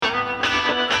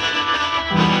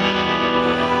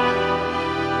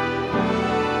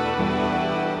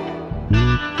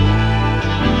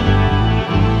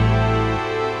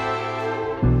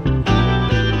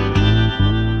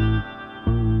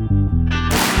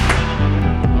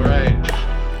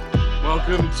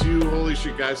Welcome to Holy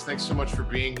Shit, guys. Thanks so much for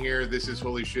being here. This is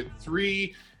Holy Shit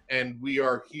 3, and we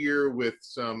are here with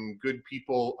some good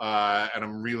people, and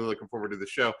I'm really looking forward to the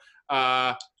show.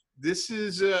 This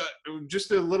is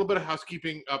just a little bit of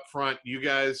housekeeping up front. You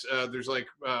guys, there's like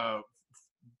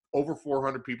over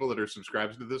 400 people that are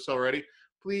subscribed to this already.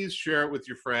 Please share it with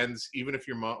your friends, even if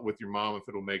with your mom, if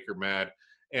it'll make her mad.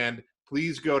 And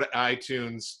please go to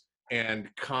iTunes and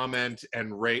comment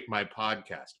and rate my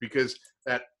podcast, because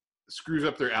that screws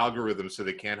up their algorithm so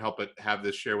they can't help but have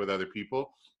this share with other people.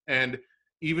 And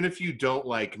even if you don't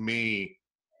like me,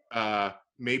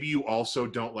 maybe you also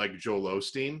don't like Joel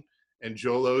Osteen, and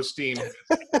Joel Osteen has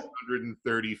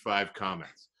 135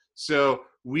 comments. So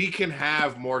we can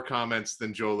have more comments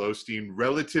than Joel Osteen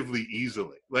relatively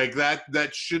easily. Like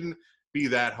that shouldn't be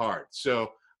that hard.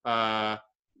 So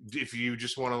if you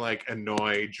just want to like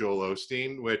annoy Joel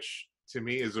Osteen, which to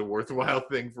me is a worthwhile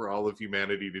thing for all of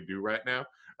humanity to do right now,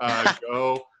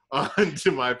 go on to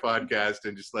my podcast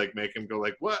and just like make him go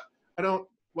like, what? I don't,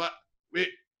 what? Wait,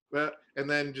 and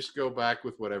then just go back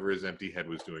with whatever his empty head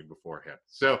was doing beforehand.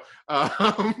 So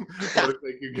I want to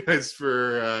thank you guys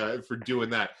for doing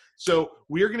that. So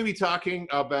we are going to be talking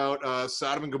about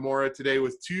Sodom and Gomorrah today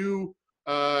with two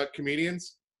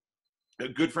comedians,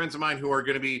 good friends of mine, who are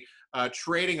going to be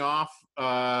trading off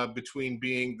between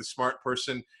being the smart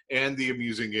person and the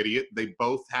amusing idiot. They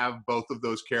both have both of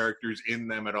those characters in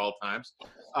them at all times.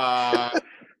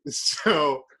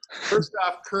 So first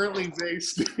off, currently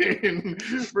based in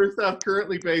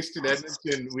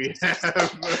Edmonton, we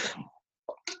have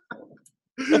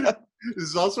this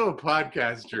is also a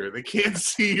podcast, Drew. They can't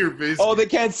see your vision. Oh, they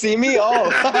can't see me?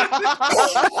 Oh.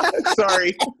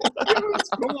 Sorry. It's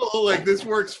cool. Like, this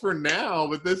works for now,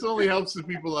 but this only helps the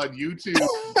people on YouTube.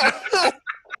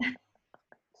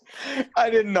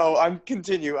 I didn't know.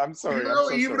 Continue. I'm sorry. You know, I'm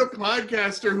so even sorry. a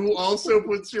podcaster who also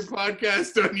puts your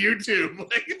podcast on YouTube.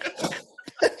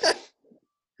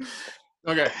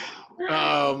 Okay.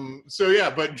 So yeah,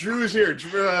 but Drew is here.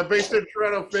 Based in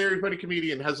Toronto, very funny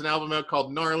comedian, has an album out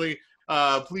called Gnarly.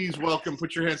 Please welcome,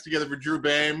 put your hands together for Drew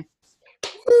Bame.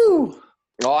 Woo!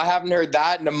 Oh, I haven't heard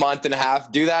that in a month and a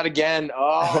half. Do that again.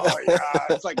 Oh yeah,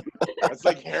 it's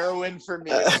like heroin for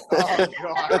me. Oh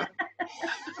god.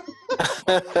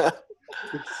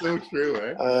 It's so true,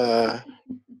 eh?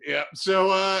 Yeah.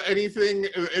 So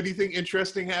anything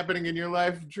interesting happening in your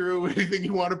life, Drew? Anything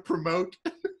you want to promote?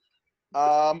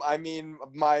 I mean,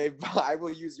 I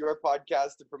will use your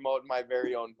podcast to promote my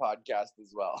very own podcast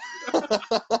as well.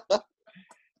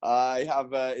 I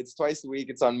have it's twice a week.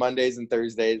 It's on Mondays and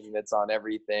Thursdays, and it's on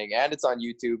everything, and it's on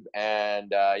YouTube. And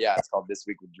yeah, it's called This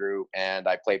Week with Drew. And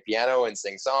I play piano and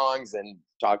sing songs and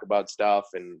talk about stuff,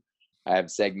 and I have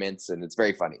segments, and it's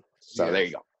very funny. So yeah. There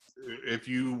you go. If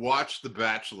you watch The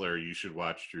Bachelor, you should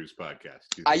watch Drew's podcast.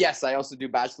 Yes, I also do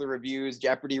Bachelor reviews,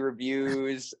 Jeopardy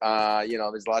reviews.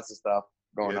 There's lots of stuff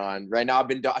going on. Right now, I've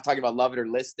been talking about Love It or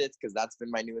List It, because that's been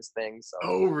my newest thing. So.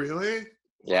 Oh, really?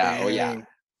 Yeah. Dang.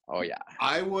 Oh, yeah.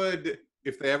 I would,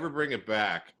 if they ever bring it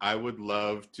back, I would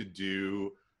love to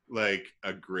do like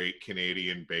a great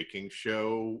Canadian baking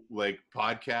show, like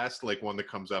podcast, like one that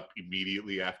comes up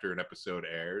immediately after an episode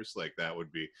airs. Like that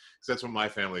would be, because that's what my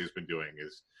family has been doing,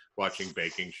 is watching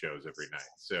baking shows every night.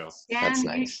 So Dan, that's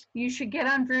nice. You should get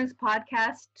on Drew's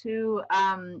podcast to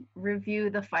review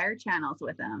the Fire channels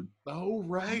with him. Oh,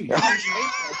 right.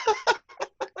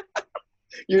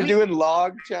 You're doing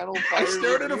log channel fire I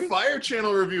started reviews? a Fire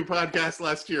Channel review podcast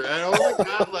last year. And oh my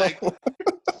God, like,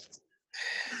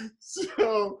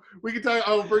 so we can talk.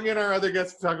 I'll bring in our other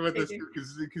guests to talk about this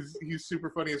because he's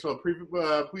super funny as well.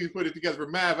 Please put it together for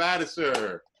Mav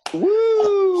Addisor.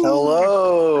 Woo!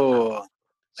 Hello.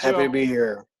 Happy to be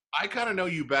here. I kind of know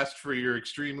you best for your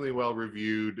extremely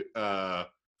well-reviewed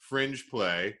Fringe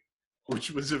play, which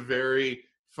was a very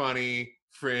funny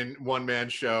one-man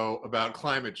show about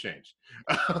climate change.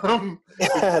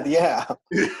 Yeah.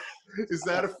 Is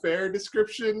that a fair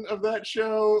description of that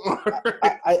show? Or?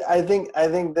 I think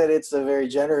that it's a very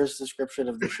generous description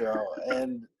of the show.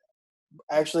 And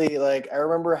actually, like, I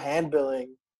remember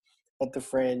handbilling at the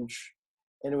Fringe,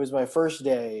 and it was my first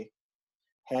day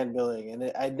handbilling,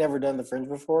 and I'd never done the Fringe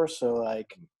before. So,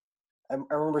 like, I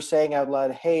remember saying out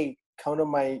loud, "Hey, come to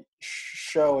my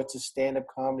show. It's a stand-up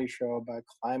comedy show about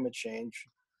climate change."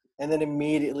 And then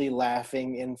immediately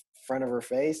laughing in front of her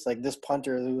face, like this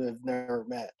punter who I've never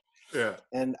met. Yeah.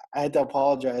 And I had to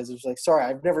apologize. I was like, sorry,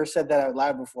 I've never said that out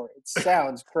loud before. It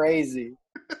sounds crazy.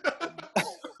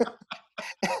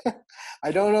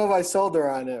 I don't know if I sold her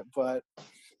on it, but.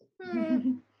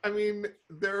 I mean,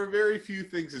 there are very few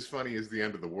things as funny as the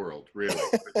end of the world, really,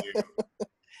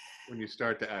 when you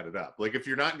start to add it up. Like, if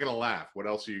you're not going to laugh, what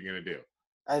else are you going to do?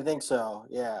 I think so.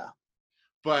 Yeah.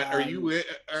 But are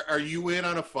you in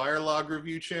on a fire log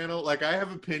review channel? Like, I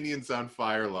have opinions on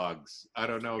fire logs. I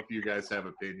don't know if you guys have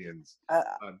opinions I,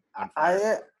 on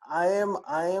fire. I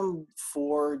am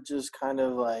for just kind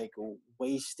of like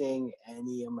wasting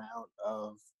any amount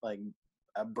of like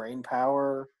a brain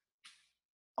power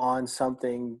on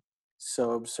something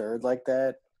so absurd like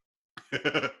that.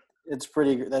 That's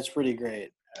pretty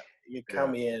great. You count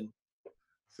Yeah. me in.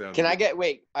 Sounds Can I good.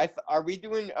 get are we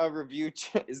doing a review?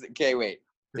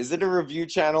 Is it a review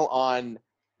channel on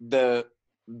the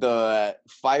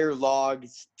Fire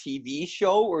Logs TV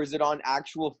show, or is it on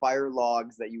actual Fire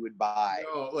Logs that you would buy?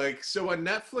 No, like, so on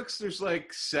Netflix, there's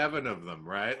like 7 of them,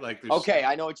 right? Like, there's Okay,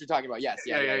 I know what you're talking about. Yes,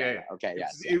 yeah. Okay, It's-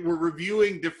 yes, yeah. We're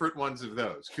reviewing different ones of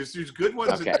those because there's good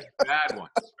ones and Okay. there's bad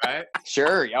ones, right?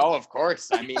 Sure, yo, of course.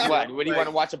 I mean, what? Do you Like- want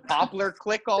to watch a poplar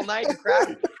click all night and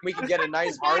crack? We can get a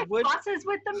nice hardwood. Bosses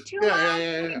with them too.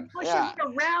 Yeah. Pushes Yeah. it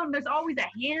around. There's always a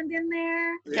hand in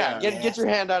there. Yeah, get your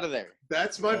hand out of there.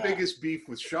 That's my Yeah. biggest beef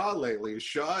with Shaw lately. Is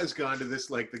Shaw has gone to this,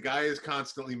 like, the guy is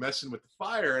constantly messing with the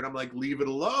fire, and I'm like, leave it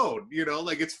alone,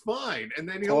 like, it's fine. And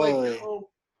then he'll Totally. like go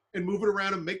and move it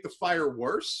around and make the fire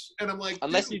worse. And I'm like,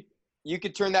 Unless dude, you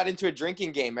could turn that into a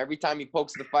drinking game. Every time he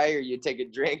pokes the fire, you take a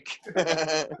drink.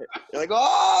 You're like,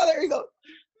 oh, there you go.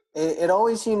 It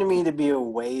always seemed to me to be a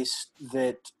waste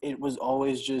that it was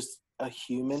always just a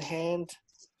human hand.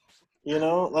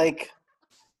 Like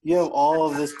you have all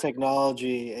of this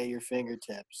technology at your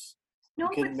fingertips. No,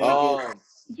 You can but make Oh,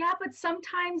 yeah, but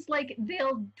sometimes like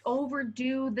they'll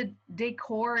overdo the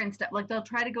decor and stuff. Like they'll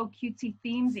try to go cutesy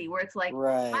themesy, where it's like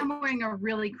Right. I'm wearing a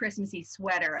really Christmassy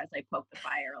sweater as I poke the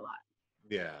fire a lot.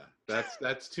 yeah,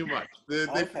 that's too much. They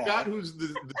Okay. forgot who's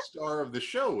the star of the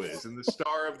show is, and the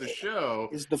star of the show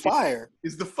Is the fire.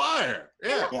 is the fire.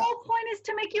 Yeah. The whole point is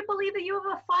to make you believe that you have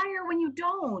a fire when you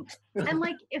don't. And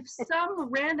like if some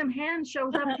random hand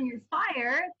shows up in your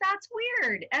fire, that's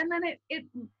weird. And then it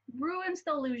ruins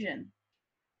the illusion.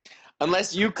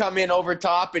 unless you come in over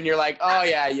top and you're like, oh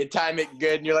yeah, you time it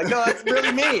good, and you're like, no, that's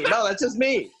really me. No, that's just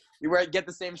me. You get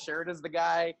the same shirt as the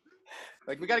guy.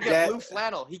 Like, we gotta get That- blue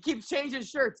flannel. He keeps changing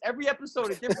shirts every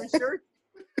episode, a different shirt.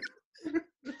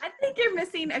 I think you're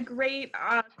missing a great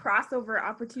crossover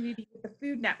opportunity with the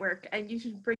Food Network, and you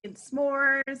should bring in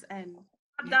s'mores and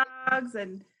hot dogs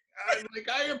and.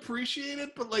 I appreciate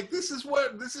it, but like this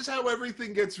is how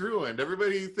everything gets ruined.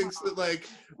 Everybody thinks that like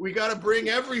we got to bring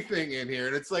everything in here,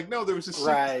 and it's like no, there was a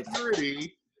Right.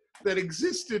 security that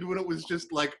existed when it was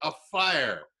just like a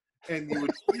fire, and you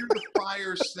would hear the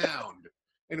fire sound,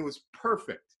 and it was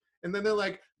perfect. And then they're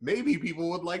like, maybe people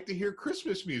would like to hear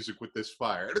Christmas music with this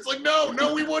fire, and it's like, no,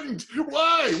 we wouldn't.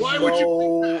 Why? Why would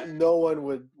you? No one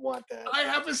would want that. I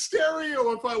have a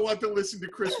stereo if I want to listen to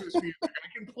Christmas music. I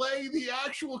can play the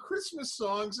actual Christmas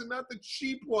songs and not the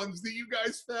cheap ones that you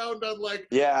guys found on like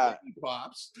Yeah.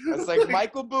 pops. It's like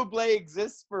Michael Bublé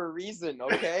exists for a reason,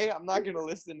 okay? I'm not gonna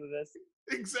listen to this.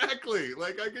 Exactly.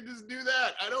 Like I could just do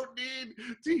that. I don't need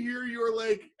to hear your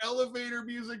like elevator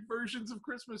music versions of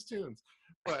Christmas tunes.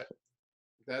 But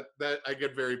that I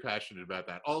get very passionate about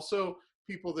that. Also,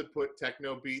 people that put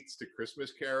techno beats to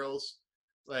Christmas carols,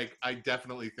 like I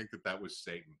definitely think that was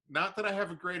Satan. Not that I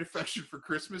have a great affection for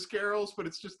Christmas carols, but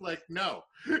it's just like no,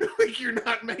 like you're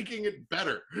not making it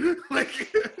better.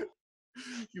 Like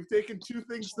you've taken two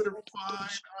things that are fine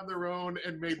on their own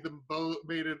and made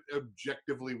it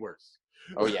objectively worse.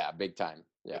 Oh yeah, big time.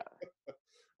 Yeah.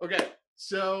 Okay,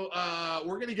 so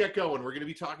we're going to get going. We're going to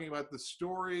be talking about the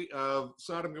story of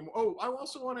Sodom and Gomorrah. Oh, I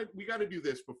also we got to do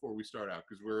this before we start out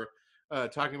because we're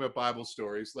talking about Bible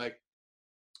stories. Like,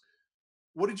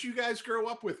 what did you guys grow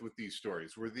up with these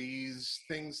stories? Were these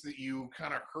things that you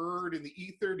kind of heard in the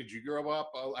ether? Did you grow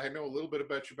up? I know a little bit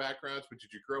about your backgrounds, but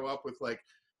did you grow up with like,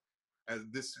 as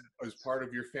this as part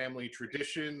of your family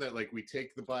tradition that like we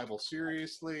take the Bible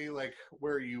seriously? Like,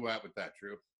 where are you at with that,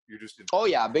 Drew? You're just in. Oh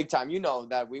yeah, big time. You know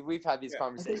that we've had these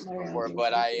conversations before,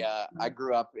 but I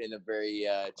grew up in a very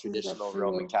traditional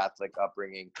Roman Catholic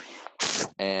upbringing,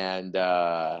 and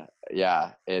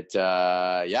it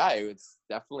was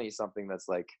definitely something that's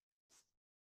like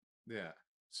Yeah.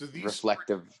 So these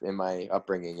reflective in my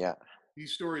upbringing. Yeah.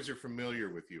 these stories are familiar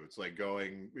with you. It's like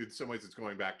in some ways, it's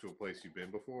going back to a place you've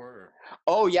been before. Or?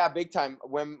 Oh yeah, big time.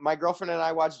 When my girlfriend and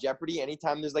I watch Jeopardy,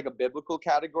 anytime there's like a biblical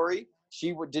category,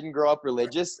 she didn't grow up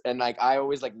religious, and like I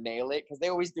always like nail it because they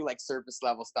always do like surface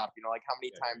level stuff. Like how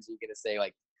many times are you gonna say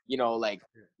like like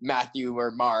Matthew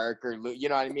or Mark or Luke? You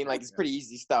know what I mean? Like it's pretty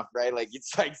easy stuff, right? Like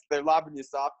it's like they're lobbing you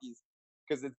softies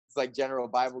because it's like general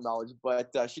Bible knowledge,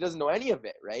 but she doesn't know any of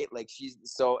it, right? Like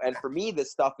and for me,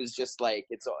 this stuff is just like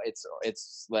it's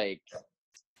like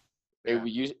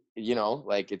You know,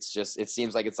 like it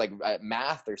seems like it's like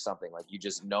math or something. Like you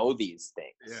just know these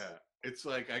things. Yeah, it's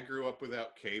like I grew up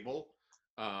without cable.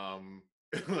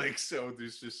 Like, so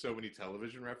there's just so many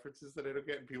television references that I don't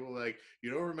get, and people are like,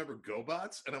 you don't remember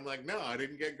GoBots? And I'm like, no, I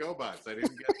didn't get GoBots. I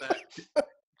didn't get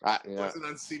that. It wasn't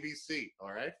on CBC.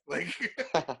 All right, like.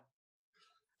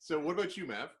 So what about you,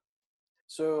 Mav?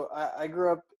 So I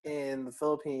grew up in the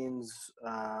Philippines,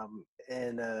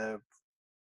 in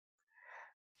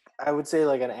I would say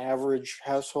like an average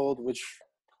household, which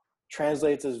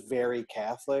translates as very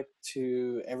Catholic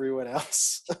to everyone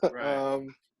else. Right.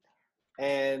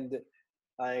 And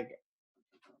like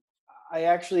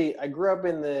I grew up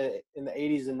in the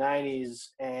 80s and 90s,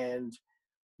 and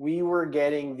we were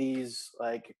getting these,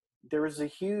 like, there was a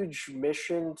huge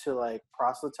mission to like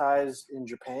proselytize in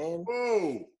Japan.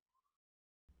 Whoa.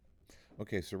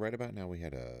 Okay, so right about now we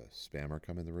had a spammer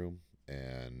come in the room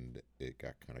and it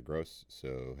got kind of gross,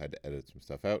 so had to edit some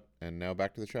stuff out. And now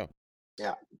back to the show.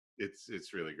 Yeah.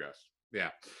 It's really gross. Yeah.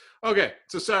 Okay.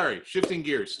 So sorry, shifting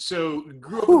gears. So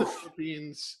grew up in the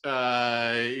Philippines.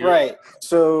 Right.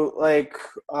 So like,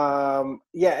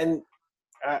 yeah, and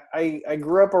I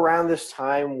grew up around this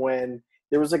time when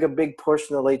there was like a big push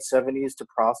in the late 70s to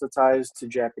proselytize to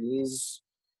Japanese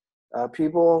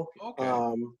people.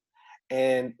 Okay.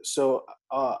 And so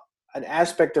an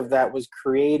aspect of that was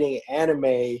creating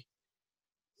anime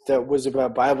that was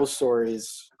about Bible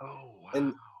stories. Oh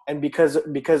wow. And because of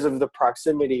the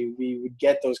proximity, we would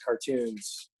get those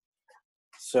cartoons.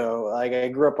 So like I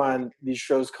grew up on these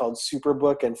shows called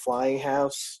Superbook and Flying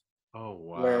House. Oh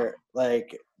wow. Where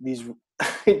like these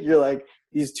you're like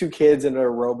these two kids and a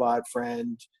robot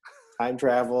friend time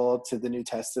travel to the New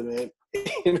Testament,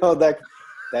 you know, that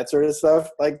sort of stuff,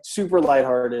 like super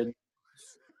lighthearted.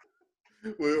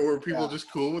 Were people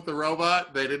just cool with the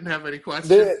robot? They didn't have any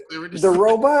questions. They were just the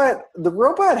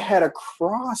robot had a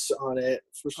cross on it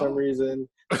for some reason,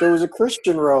 so it was a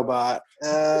Christian robot.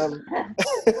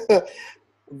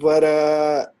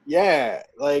 But yeah,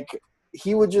 like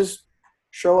he would just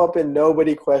show up and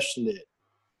nobody questioned it.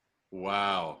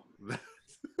 Wow.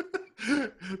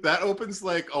 That opens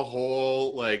like a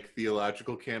whole like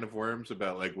theological can of worms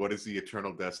about like what is the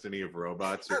eternal destiny of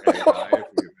robots or AI.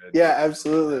 Yeah,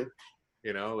 absolutely.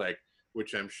 You know, like,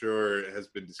 which I'm sure has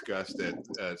been discussed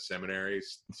at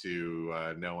seminaries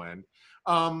to no end.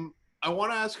 I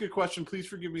want to ask you a question. Please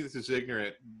forgive me, this is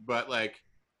ignorant, but like,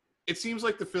 it seems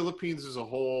like the Philippines as a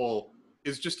whole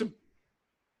is just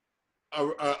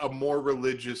a more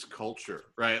religious culture,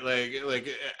 right?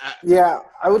 Yeah,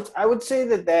 I would say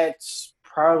that that's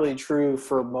probably true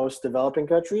for most developing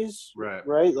countries,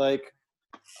 right? Like,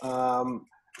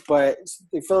 but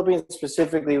the Philippines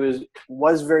specifically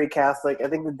was very Catholic. I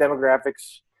think the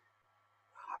demographics,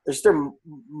 they're still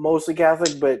mostly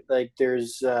Catholic, but like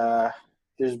there's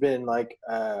been like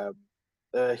a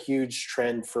huge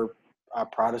trend for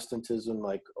Protestantism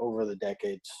like over the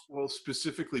decades. Well,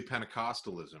 specifically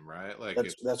Pentecostalism, right? Like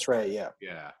that's right. Yeah.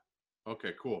 Yeah.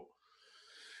 Okay. Cool.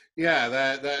 Yeah,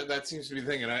 that seems to be the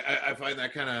thing, and I find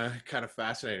that kind of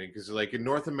fascinating because like in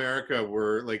North America,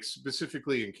 we're like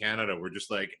specifically in Canada, we're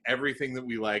just like everything that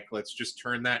we like, let's just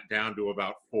turn that down to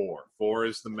about 4. 4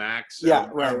 is the max. Yeah,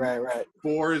 right.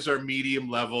 4 is our medium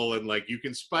level, and like you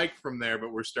can spike from there,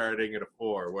 but we're starting at a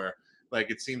 4. Where like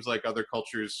it seems like other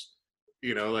cultures,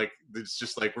 you know, like it's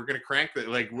just like we're gonna crank that.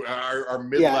 Like our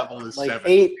mid level is like 7.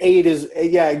 8 is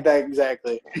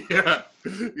exactly. Yeah,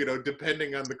 you know,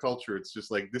 depending on the culture, it's just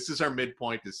like this is our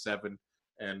midpoint is 7,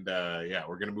 and yeah,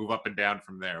 we're gonna move up and down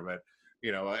from there. But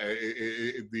you know,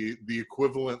 the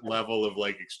equivalent level of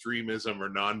like extremism or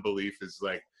non-belief is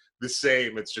like the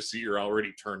same. It's just that you're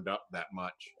already turned up that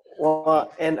much.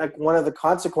 Well, and one of the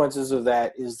consequences of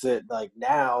that is that like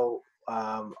now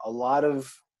a lot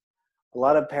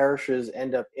of parishes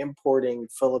end up importing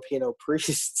Filipino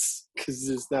priests because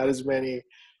there's not as many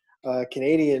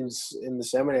Canadians in the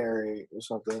seminary or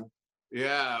something.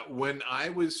 Yeah, when I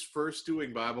was first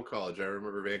doing Bible college, I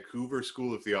remember Vancouver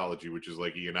School of Theology, which is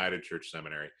like a United Church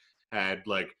seminary, had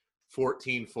like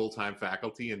 14 full-time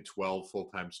faculty and 12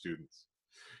 full-time students.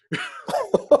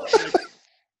 Like,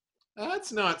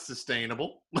 that's not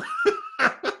sustainable.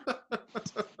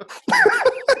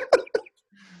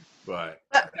 But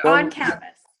on campus.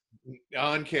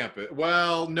 On campus.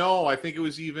 Well, no, I think it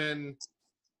was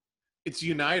it's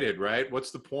United, right?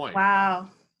 What's the point? Wow.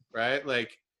 Right?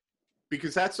 Like,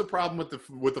 because that's the problem with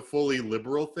the fully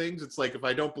liberal things. It's like, if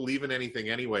I don't believe in anything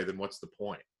anyway, then what's the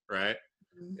point? Right?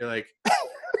 Mm-hmm. You're like,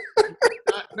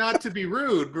 not to be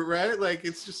rude, but right? Like,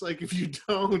 it's just like, if you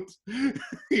don't,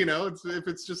 you know, if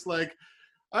it's just like,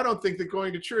 I don't think that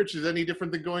going to church is any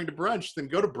different than going to brunch. Then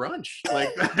go to brunch.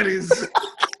 Like that is.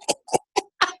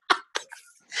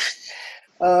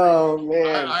 Oh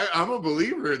man. I'm a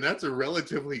believer, and that's a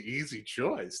relatively easy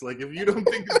choice. Like if you don't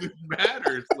think that this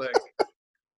matters, like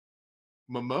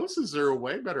mimosas are a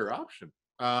way better option.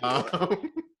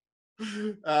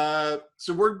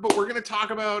 So we're going to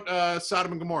talk about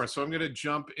Sodom and Gomorrah. So I'm going to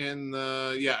jump into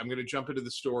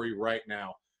the story right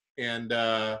now, and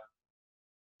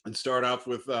start off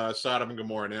with Sodom and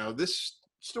Gomorrah. Now this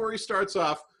story starts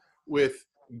off with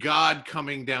God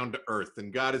coming down to earth,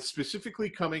 and God is specifically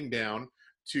coming down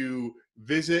to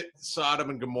visit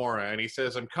Sodom and Gomorrah, and he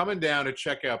says, "I'm coming down to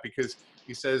check out," because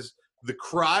he says the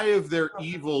cry of their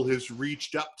evil has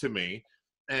reached up to me,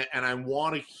 and I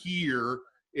want to hear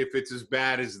if it's as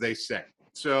bad as they say.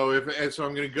 So so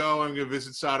I'm going to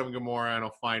visit Sodom and Gomorrah, and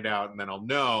I'll find out, and then I'll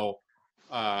know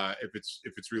if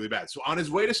it's really bad. So on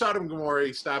his way to Sodom and Gomorrah,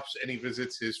 he stops and he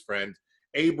visits his friend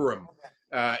Abraham,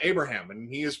 and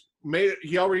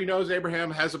he already knows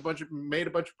Abraham has made a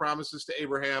bunch of promises to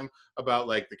Abraham about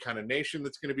like the kind of nation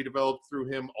that's going to be developed through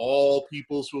him. All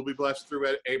peoples will be blessed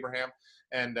through Abraham,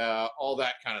 and all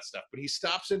that kind of stuff. But he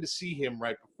stops in to see him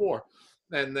right before.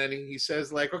 And then he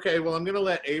says, like, okay, well, I'm going to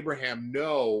let Abraham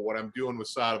know what I'm doing with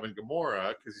Sodom and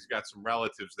Gomorrah because he's got some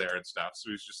relatives there and stuff.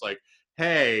 So he's just like,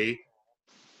 hey,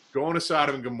 going to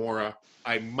Sodom and Gomorrah,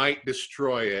 I might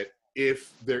destroy it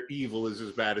if their evil is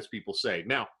as bad as people say.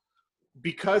 Now,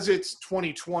 because it's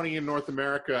 2020 in North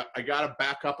America, I got to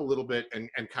back up a little bit and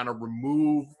kind of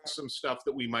remove some stuff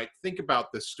that we might think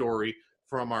about this story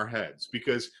from our heads.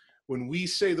 Because when we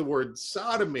say the word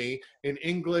sodomy in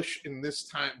English in this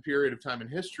period of time in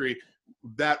history,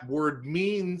 that word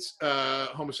means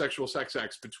homosexual sex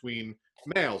acts between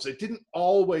males. It didn't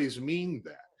always mean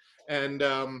that.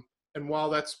 And while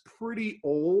that's pretty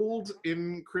old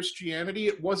in Christianity,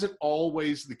 it wasn't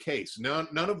always the case. None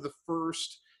of the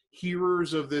first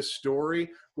hearers of this story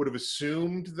would have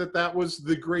assumed that was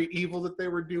the great evil that they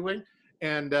were doing.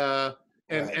 And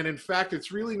in fact,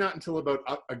 it's really not until about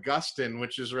Augustine,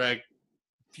 which is like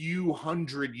few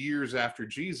hundred years after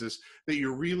Jesus, that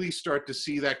you really start to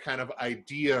see that kind of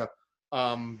idea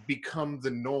become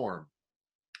the norm.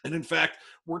 And in fact,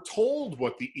 we're told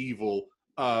what the evil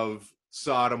of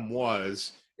Sodom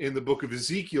was in the book of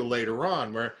Ezekiel later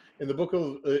on, where in the book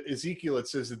of Ezekiel it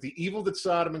says that the evil that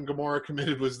Sodom and Gomorrah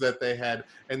committed was that they had,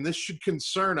 and this should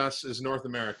concern us as North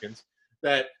Americans,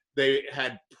 that they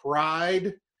had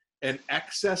pride and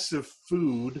excess of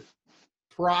food,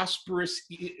 prosperous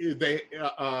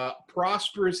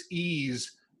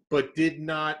ease, but did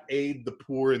not aid the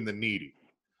poor and the needy.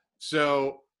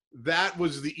 So that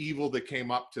was the evil that came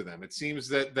up to them. It seems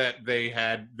that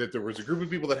there was a group of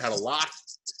people that had a lot,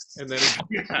 and then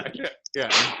yeah,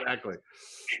 exactly.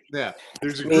 Yeah,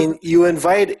 you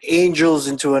invite angels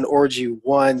into an orgy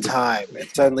one time, and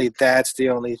suddenly that's the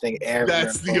only thing ever.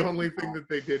 That's the only thing that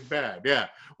they did bad. Yeah.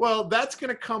 Well, that's going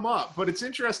to come up, but it's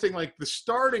interesting. Like the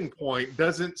starting point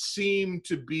doesn't seem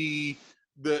to be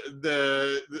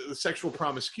the sexual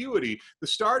promiscuity. The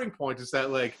starting point is that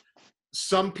like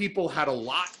some people had a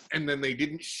lot, and then they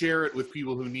didn't share it with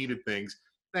people who needed things.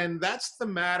 And that's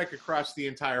thematic across the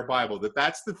entire Bible,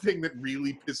 that's the thing that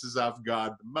really pisses off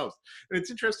God the most. And it's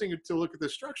interesting to look at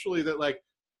this structurally, that like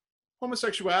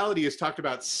homosexuality is talked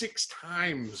about 6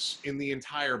 times in the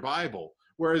entire Bible,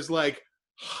 whereas like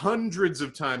hundreds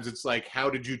of times it's like, how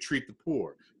did you treat the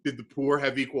poor? Did the poor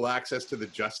have equal access to the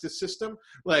justice system?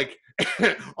 Like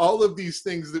all of these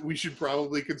things that we should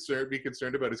probably be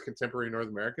concerned about as contemporary North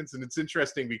Americans. And it's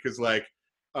interesting because like,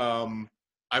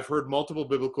 I've heard multiple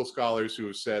biblical scholars who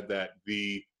have said that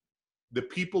the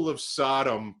people of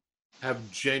Sodom have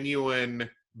genuine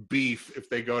beef if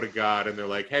they go to God and they're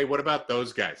like, hey, what about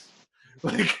those guys?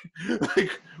 Like,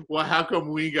 well, how come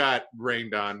we got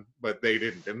rained on, but they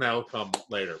didn't? And that'll come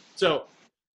later. So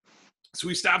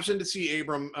he stops in to see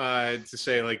Abram to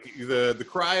say, like, the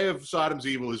cry of Sodom's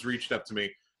evil has reached up to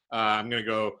me. I'm going to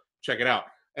go check it out.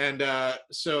 And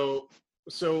so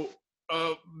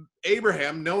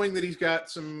Abraham, knowing that he's got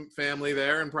some family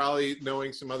there and probably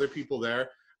knowing some other people there,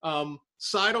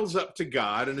 sidles up to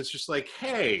God and it's just like,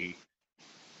 hey,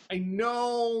 I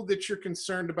know that you're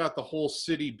concerned about the whole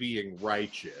city being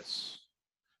righteous,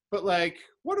 but like,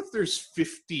 what if there's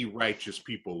 50 righteous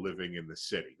people living in the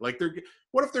city? Like,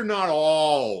 what if they're not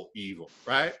all evil,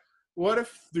 right? What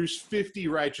if there's 50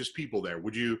 righteous people there?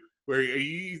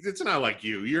 It's not like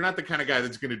you're not the kind of guy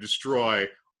that's going to destroy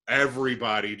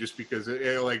everybody just because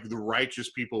like the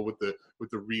righteous people with the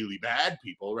really bad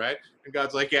people, right? And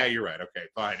God's like, yeah, you're right. Okay,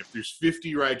 fine. If there's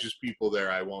 50 righteous people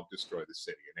there, I won't destroy the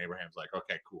city. And Abraham's like,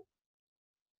 okay, cool.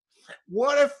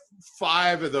 what if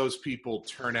 5 of those people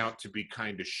turn out to be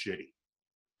kind of shitty?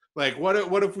 Like, what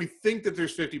if we think that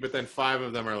there's 50, but then 5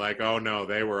 of them are like, oh no,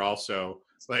 they were also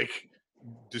like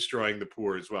destroying the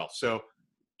poor as well. So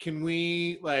can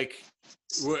we, like,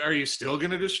 are you still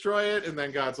going to destroy it? And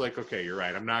then God's like, okay, you're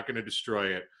right. I'm not going to destroy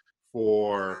it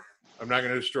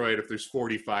if there's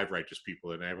 45 righteous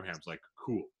people. And Abraham's like,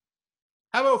 cool.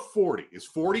 How about 40? Is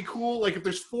 40 cool? Like, if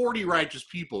there's 40 righteous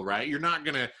people, right, you're not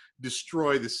going to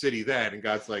destroy the city then. And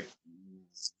God's like,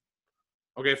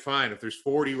 okay, fine. If there's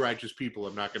 40 righteous people,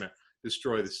 I'm not going to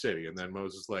destroy the city. And then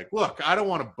Moses is like, look, I don't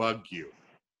want to bug you,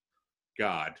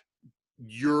 God.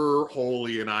 You're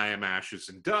holy and I am ashes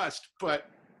and dust. But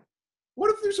what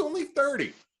if there's only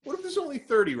 30? What if there's only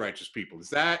 30 righteous people? Is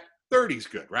that 30's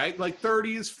good, right? Like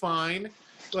 30 is fine.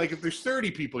 Like if there's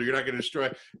 30 people, you're not going to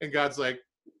destroy. And God's like,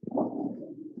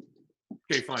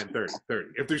 okay, fine, 30.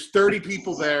 If there's 30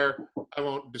 people there, I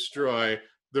won't destroy.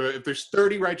 If there's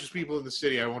 30 righteous people in the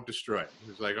city, I won't destroy it.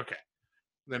 He's like, okay.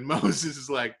 And then Moses is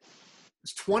like,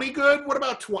 is 20 good? What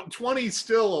about 20? 20 is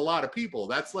still a lot of people.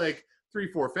 That's like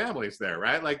 3-4 families there,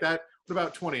 right? Like that. What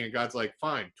about 20? And God's like,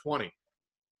 fine, 20.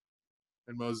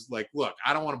 And Moses is like, look,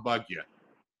 I don't want to bug you.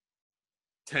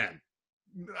 10.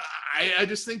 I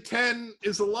just think 10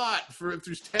 is a lot. For if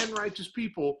there's 10 righteous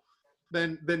people,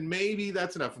 then maybe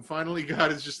that's enough. And finally,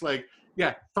 God is just like,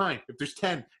 yeah, fine. If there's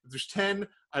 10,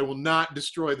 I will not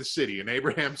destroy the city. And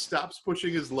Abraham stops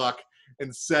pushing his luck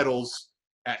and settles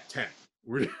at 10.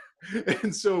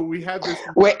 And so we have this.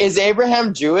 Wait, is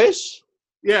Abraham Jewish?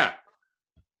 Yeah.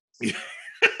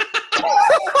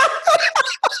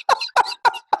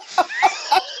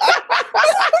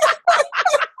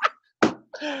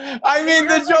 I mean,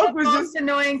 the joke was most just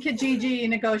annoying Kijiji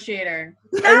negotiator.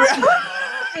 It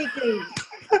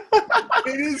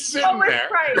is sitting there.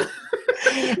 Right.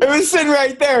 It was sitting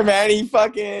right there, man. He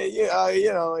fucking, he got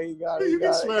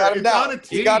him down.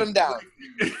 He got him down.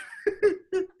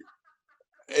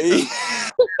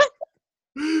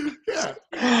 Yeah.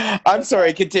 I'm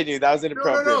sorry. Continue. That was No.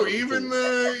 inappropriate. Even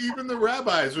the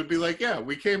rabbis would be like, yeah,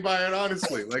 we came by it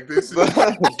honestly. Like this is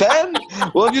 10?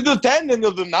 Well, if you do 10, then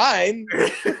you'll do 9.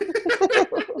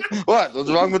 What? What's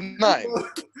wrong with 9?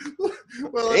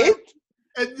 Well, 8?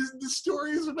 and the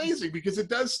story is amazing because it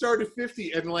does start at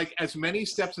 50, and like as many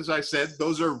steps as I said,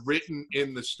 those are written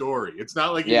in the story. It's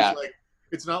not like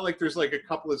it's not like there's like a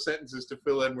couple of sentences to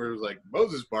fill in where it was like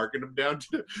Moses barking him down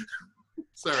to.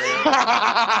 Sorry,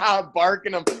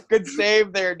 barking him. Good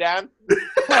save there, Dan.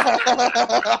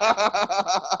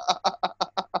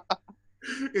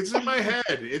 It's in my head.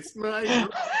 It's my.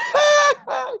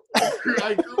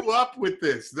 I grew up with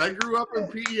this. I grew up in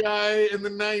PEI in the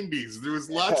 90s. There was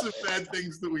lots of bad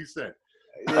things that we said.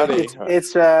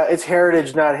 It's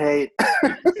heritage, not hate.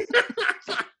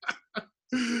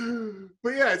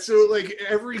 But yeah, so like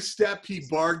every step he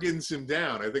bargains him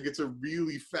down. I think it's a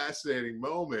really fascinating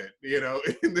moment,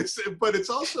 in this. But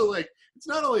it's also like, it's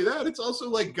not only that, it's also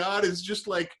like God is just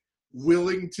like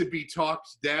willing to be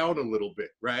talked down a little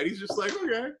bit, right? He's just like,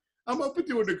 okay, I'm open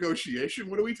to a negotiation.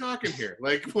 What are we talking here?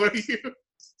 Like, what are you?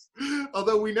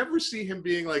 Although we never see him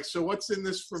being like, so what's in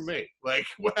this for me? Like,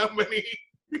 how many,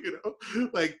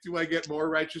 like, do I get more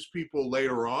righteous people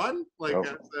later on? Like,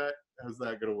 how's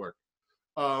that going to work?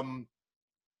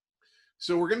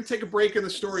 So we're going to take a break in the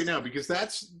story now because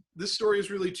this story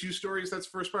is really 2 stories. That's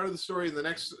the first part of the story, and the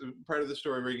next part of the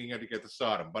story we're going to get to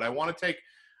Sodom. But I want to take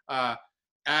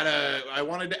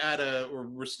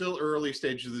we're still early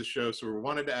stages of the show, so we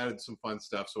wanted to add some fun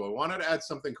stuff. So I wanted to add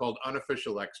something called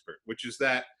unofficial expert, which is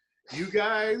that you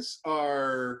guys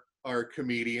are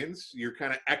comedians. You're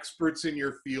kind of experts in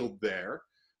your field there,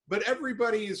 but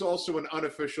everybody is also an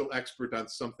unofficial expert on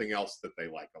something else that they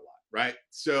like a lot, right?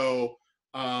 So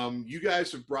you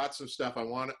guys have brought some stuff. I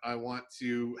want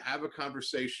to have a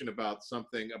conversation about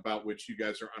something about which you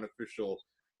guys are unofficial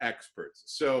experts.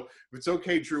 So if it's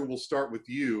okay, Drew, we'll start with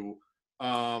you,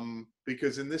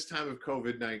 because in this time of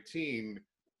COVID-19,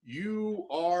 you've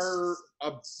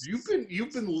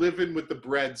been living with the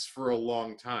breads for a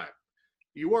long time.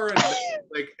 You are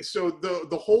so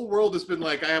the whole world has been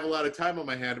like, I have a lot of time on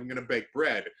my hand, I'm gonna bake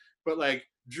bread. But like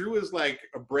Drew is like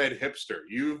a bread hipster.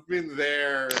 You've been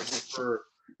there for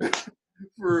a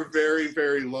very,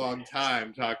 very long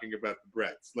time talking about the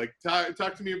breads. Like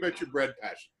talk to me about your bread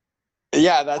passion.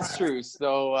 Yeah, that's true.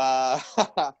 So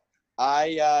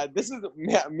this is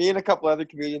me and a couple other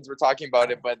comedians were talking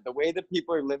about it, but the way that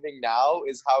people are living now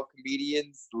is how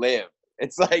comedians live.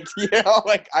 It's like,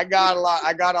 like I got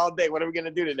all day. What are we going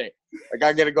to do today? Like,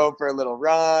 I'm going to go for a little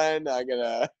run. I'm going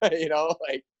to,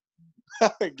 like,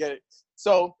 get it.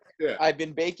 So Yeah. I've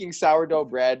been baking sourdough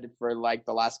bread for like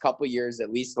the last couple of years,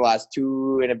 at least the last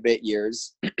 2 and a bit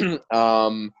years. I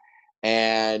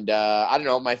don't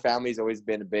know, my family's always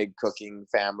been a big cooking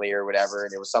family or whatever,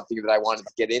 and it was something that I wanted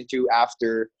to get into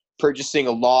after purchasing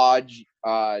a Lodge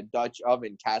Dutch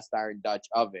oven, cast iron Dutch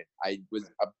oven. I was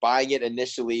buying it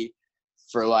initially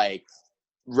for like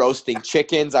roasting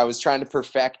chickens. I was trying to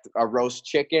perfect a roast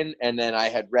chicken, and then I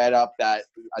had read up that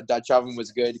a Dutch oven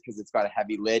was good because it's got a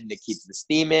heavy lid and it keeps the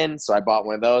steam in. So I bought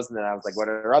one of those, and then I was like, what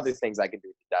are other things I can do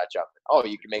with the Dutch oven? Oh,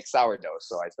 you can make sourdough.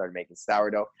 So I started making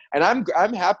sourdough, and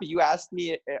I'm happy. You asked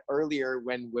me earlier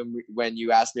when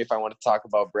you asked me if I want to talk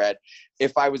about bread,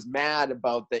 if I was mad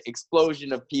about the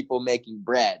explosion of people making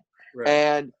bread, Right.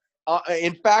 and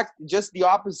in fact, just the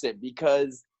opposite,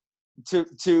 because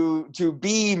to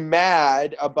be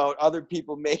mad about other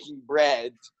people making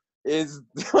bread is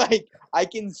like, I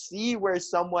can see where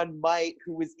someone might,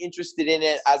 who was interested in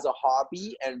it as a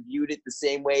hobby and viewed it the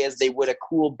same way as they would a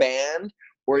cool band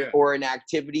or an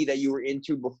activity that you were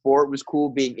into before it was cool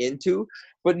being into.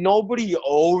 But nobody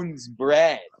owns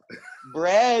bread.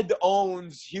 Bread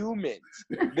owns humans.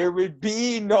 There would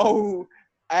be no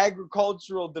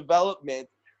agricultural development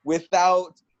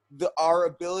without our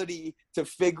ability to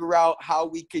figure out how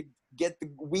we could get the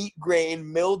wheat grain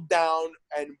milled down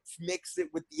and mix it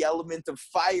with the element of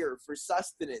fire for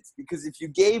sustenance. Because if you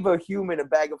gave a human a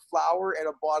bag of flour and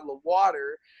a bottle of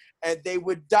water, and they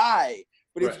would die.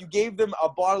 But if you gave them a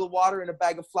bottle of water and a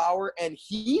bag of flour and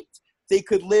heat, they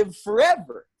could live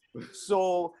forever.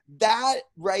 So that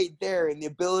right there, and the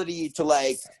ability to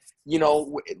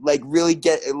really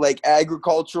get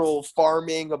agricultural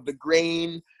farming of the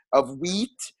grain of wheat,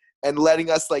 and letting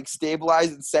us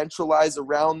stabilize and centralize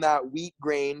around that wheat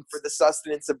grain for the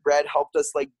sustenance of bread helped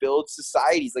us build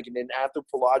societies in an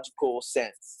anthropological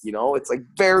sense. It's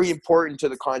very important to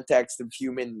the context of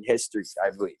human history, I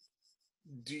believe.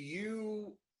 Do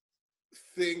you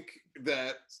think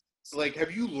that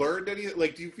have you learned any,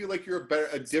 do you feel like you're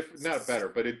a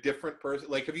different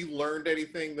person? Have you learned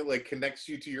anything that connects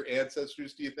you to your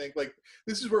ancestors? Do you think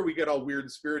this is where we get all weird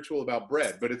and spiritual about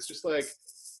bread, but it's just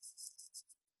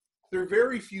there are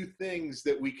very few things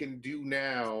that we can do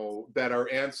now that our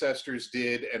ancestors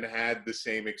did and had the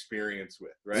same experience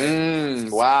with, right?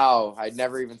 Wow. I'd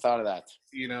never even thought of that.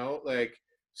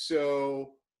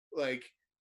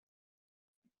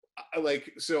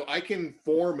 So I can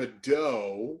form a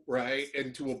dough, right,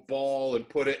 into a ball and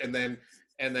put it, and then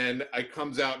it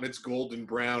comes out and it's golden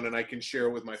brown, and I can share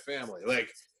it with my family.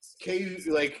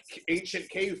 Ancient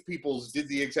cave peoples did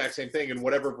the exact same thing in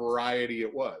whatever variety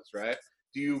it was, right?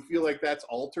 Do you feel like that's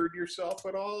altered yourself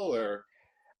at all, or?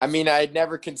 I mean, I'd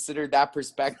never considered that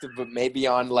perspective, but maybe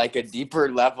on a deeper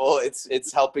level,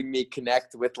 it's helping me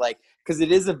connect with because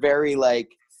it is a very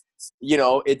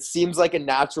it seems like a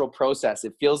natural process.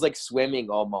 It feels like swimming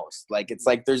almost. It's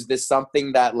there's this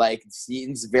something that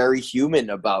seems very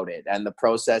human about it, and the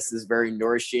process is very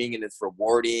nourishing and it's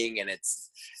rewarding,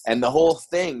 and the whole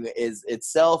thing is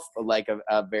itself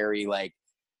a very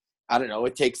I don't know,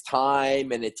 it takes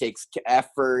time and it takes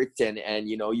effort, and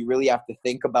you really have to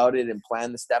think about it and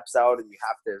plan the steps out, and you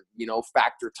have to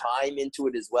factor time into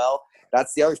it as well.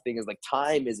 That's the other thing, is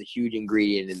time is a huge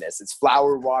ingredient in this. It's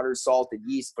flour, water, salt, and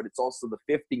yeast, but it's also the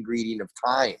fifth ingredient of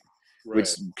time, right, which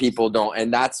people don't.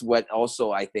 And that's what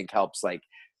also I think helps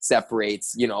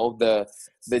separates the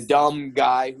dumb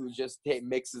guy who just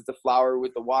mixes the flour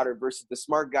with the water versus the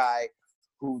smart guy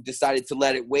who decided to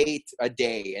let it wait a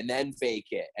day and then bake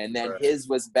it. And then his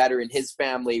was better, and his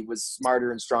family was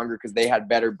smarter and stronger because they had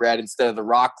better bread instead of the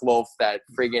rock loaf that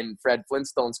friggin' Fred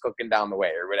Flintstone's cooking down the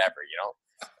way or whatever,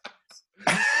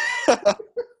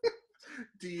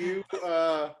 Do you,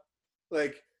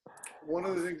 one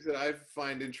of the things that I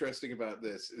find interesting about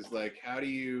this is how do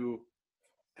you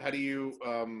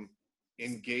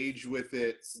engage with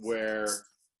it where,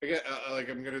 I'm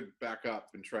going to back up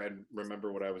and try and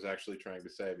remember what I was actually trying to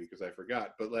say because I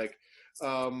forgot. But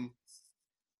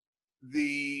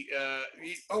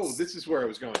this is where I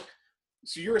was going.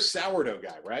 So you're a sourdough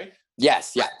guy, right?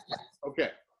 Yes. Yeah. Okay.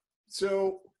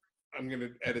 So I'm going to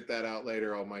edit that out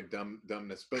later, all my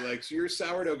dumbness. But so you're a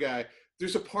sourdough guy.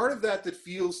 There's a part of that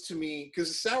feels to me,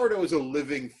 because sourdough is a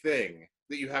living thing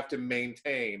that you have to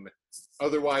maintain.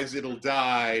 Otherwise it'll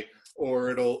die, or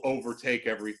it'll overtake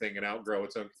everything and outgrow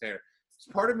its own container. It's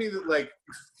part of me that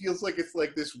feels like it's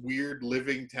this weird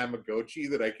living Tamagotchi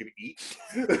that I can eat.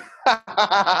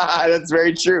 That's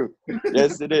very true.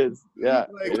 Yes, it is. Yeah,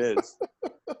 it is.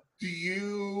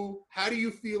 How do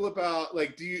you feel about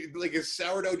is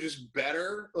sourdough just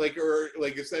better? Or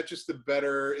is that just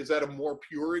is that a more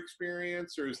pure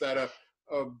experience, or is that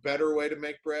a better way to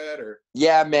make bread, or?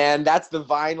 Yeah, man, that's the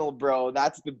vinyl, bro.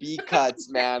 That's the B cuts,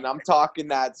 man. I'm talking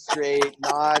that straight,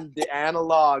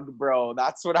 non-analog, bro.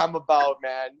 That's what I'm about,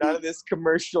 man. None of this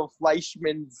commercial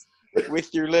Fleischmann's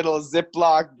with your little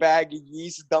Ziploc bag of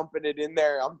yeast dumping it in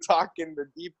there. I'm talking the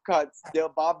deep cuts,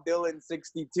 Bob Dylan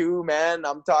 62, man.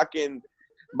 I'm talking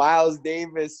Miles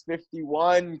Davis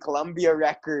 51, Columbia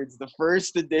Records, the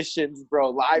first editions, bro.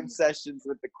 Live sessions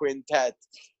with the quintet.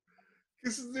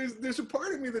 Because there's a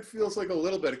part of me that feels like a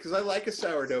little bit, because I like a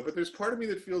sourdough, but there's part of me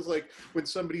that feels like when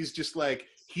somebody's just like,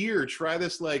 here, try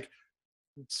this like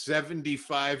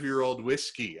 75-year-old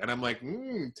whiskey, and I'm like,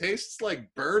 tastes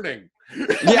like burning.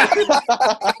 Yeah.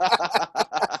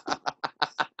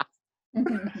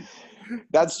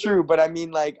 That's true, but I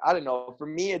mean, like, I don't know. For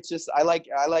me, it's just I like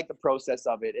the process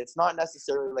of it. It's not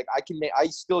necessarily like I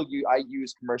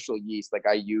use commercial yeast, like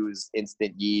I use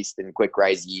instant yeast and quick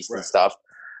rise yeast and stuff.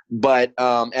 But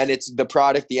and it's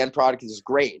the end product is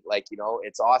great. Like, you know,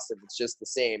 it's awesome. It's just the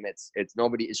same. It's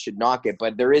nobody it should knock it,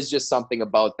 but there is just something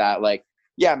about that. Like,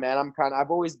 yeah, man,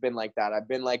 I've always been like that.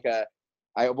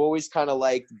 I've always kind of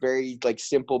liked very like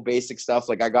simple basic stuff.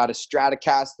 Like I got a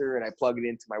Stratocaster and I plug it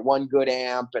into my one good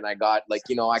amp, and I got like,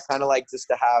 you know, I kind of like just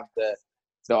to have the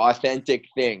authentic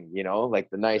thing, you know, like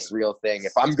the nice real thing.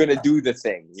 If I'm gonna do the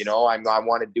thing, you know, I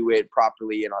want to do it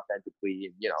properly and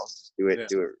authentically, you know, just do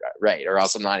it right, or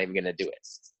else I'm not even gonna do it.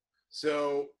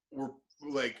 So we're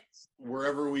like,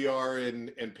 wherever we are in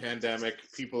pandemic,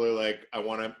 people are like,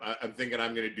 I'm thinking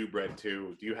I'm gonna do bread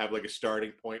too. Do you have like a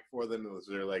starting point for them? Is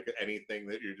there like anything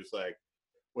that you're just like,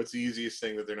 what's the easiest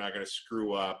thing that they're not going to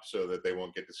screw up so that they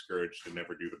won't get discouraged and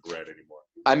never do the bread anymore?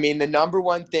 I mean, the number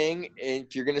one thing,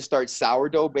 if you're going to start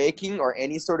sourdough baking or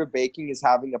any sort of baking, is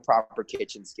having a proper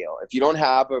kitchen scale. If you don't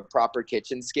have a proper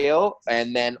kitchen scale,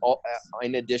 and then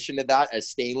in addition to that, a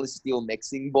stainless steel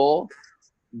mixing bowl,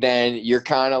 then you're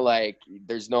kind of like,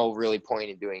 there's no really point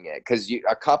in doing it, because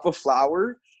a cup of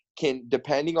flour can,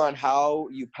 depending on how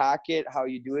you pack it, how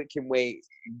you do it, can weigh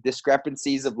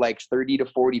discrepancies of like 30 to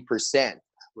 40%.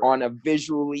 On a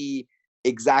visually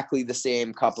exactly the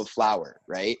same cup of flour,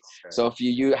 right? Okay. So if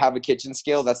you have a kitchen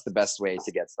scale, that's the best way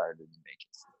to get started in baking.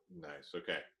 Nice.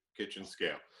 Okay, kitchen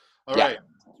scale. All right,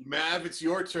 Mav, it's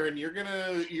your turn. You're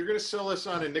gonna sell us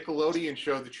on a Nickelodeon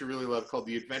show that you really love called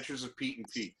The Adventures of Pete and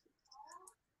Pete.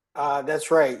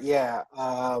 That's right. Yeah.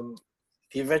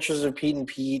 The Adventures of Pete and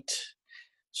Pete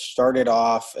started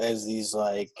off as these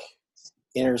like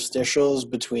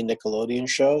interstitials between Nickelodeon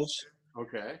shows.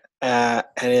 Okay. And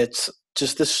it's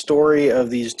just the story of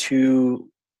these two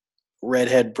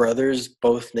redhead brothers,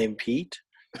 both named Pete,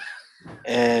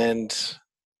 and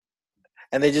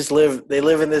they just live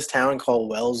in this town called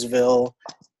Wellsville,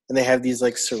 and they have these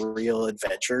like surreal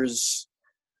adventures.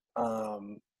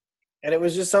 And it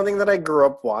was just something that I grew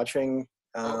up watching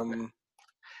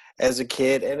as a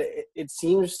kid, and it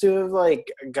seems to have like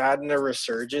gotten a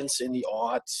resurgence in the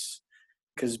aughts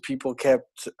because people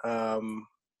kept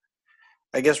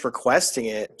I guess requesting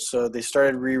it, so they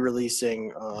started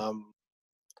re-releasing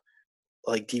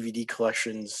like DVD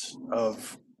collections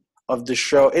of the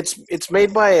show. It's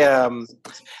made by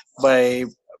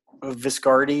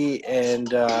Viscardi and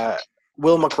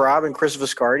Will McRobb and Chris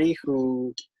Viscardi,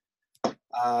 who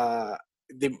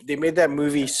they made that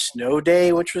movie Snow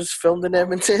Day, which was filmed in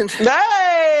Edmonton.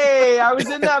 Hey, I was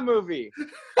in that movie.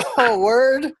 Oh,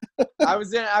 word! I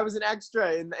was an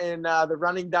extra in the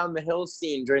running down the hill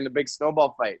scene during the big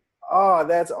snowball fight. Oh,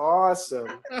 that's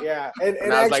awesome! Yeah, and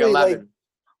I was actually, like 11.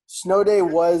 Snow Day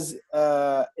was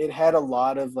it had a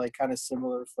lot of like kind of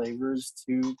similar flavors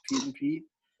to Pete and Pete,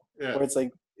 where it's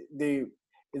like it's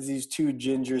these two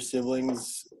ginger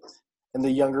siblings, and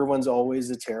the younger one's always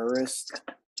a terrorist,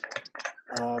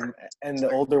 and the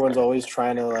older one's always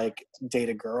trying to like date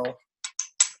a girl.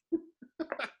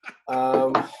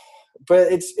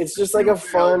 But it's just like a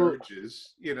fun,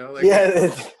 urges, you know. Like,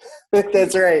 yeah,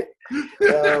 that's right.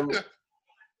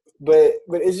 But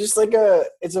it's just like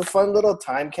it's a fun little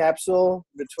time capsule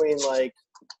between like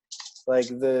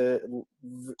the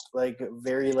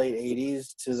very late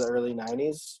 80s to the early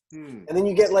 90s. And then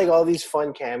you get like all these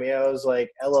fun cameos,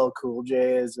 like LL Cool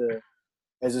J as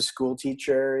a school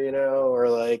teacher, you know, or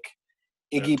like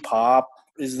Iggy Pop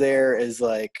is there as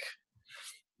like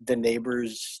the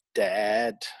neighbor's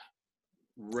dad.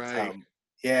 Right.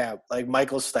 Yeah, like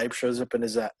Michael Stipe shows up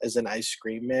as an ice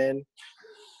cream man.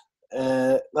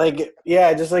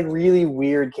 Just like really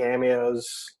weird cameos.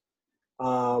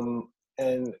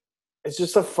 And it's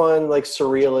just a fun, like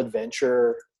surreal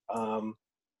adventure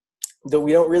that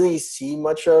we don't really see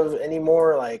much of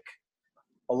anymore. Like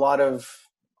a lot of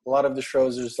the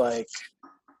shows, there's like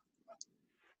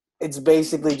it's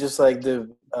basically just like the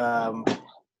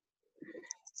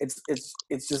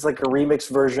it's just like a remix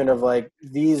version of like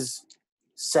these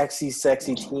sexy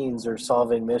teens are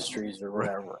solving mysteries or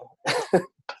whatever.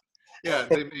 Yeah,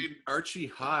 they made Archie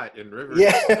hot in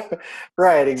Riverdale. Yeah,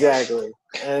 right, exactly.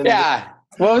 And Yeah.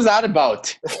 What was that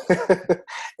about?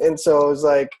 and so it was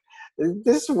like,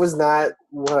 this was not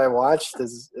what I watched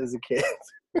as a kid.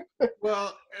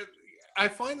 Well, I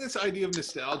find this idea of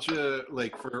nostalgia,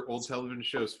 like for old television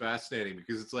shows, fascinating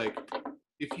because it's like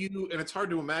if you, and it's hard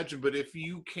to imagine, but if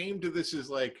you came to this as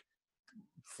like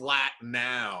flat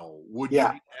now, would you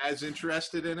Yeah. be as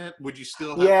interested in it? Would you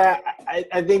still have? Yeah,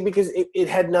 I think because it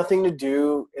had nothing to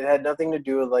do. It had nothing to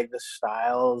do with like the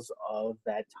styles of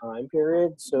that time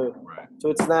period. So Right. so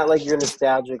it's not like you're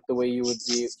nostalgic the way you would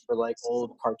be for like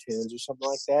old cartoons or something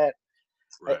like that.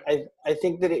 Right. I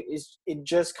think that it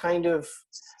just kind of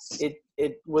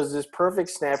it was this perfect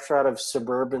snapshot of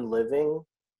suburban living.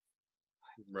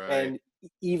 Right. And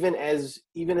even as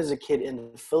a kid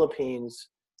in the Philippines,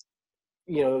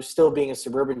 you know, still being a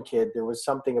suburban kid, there was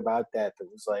something about that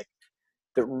was like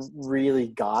that really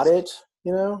got it,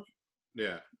 you know,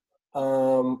 Yeah.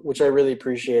 which I really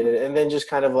appreciated, and then just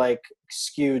kind of like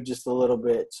skewed just a little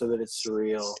bit so that it's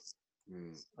surreal.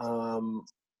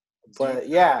 But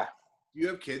yeah, Do you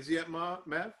have kids yet,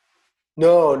 Matt?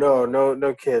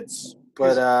 no kids,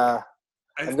 but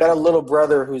I've got a little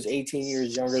brother who's 18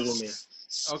 years younger than me.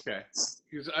 Okay,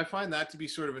 because I find that to be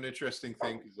sort of an interesting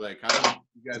thing. Because, like, I don't know if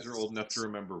you guys are old enough to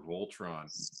remember Voltron,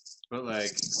 but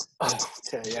like,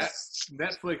 Yeah.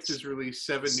 Netflix has released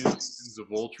 7 new seasons of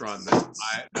Voltron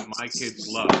that my kids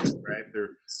love. Right,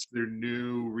 they're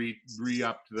new,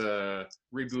 re-upped the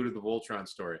rebooted the Voltron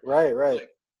story. Right. Like,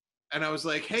 and I was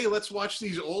like, hey, let's watch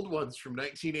these old ones from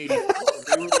 1984.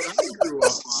 They were what I grew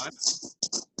up on.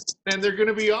 And they're going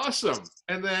to be awesome.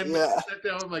 And then I sat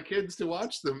down with my kids to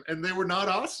watch them, and they were not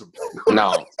awesome.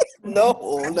 No.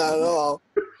 No, not at all.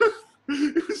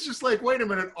 It was just like, wait a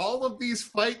minute, all of these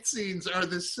fight scenes are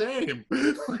the same.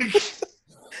 Like,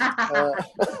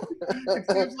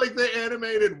 it seems like they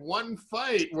animated one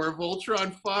fight where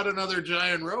Voltron fought another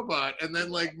giant robot and then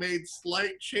like made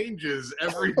slight changes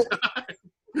every time.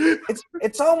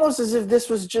 It's almost as if this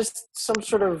was just some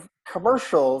sort of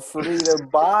commercial for me to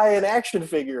buy an action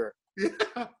figure.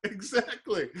 Yeah,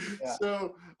 exactly. Yeah.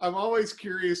 So I'm always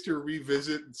curious to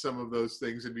revisit some of those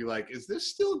things and be like, is this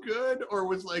still good? Or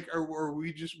were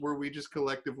we just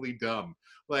collectively dumb?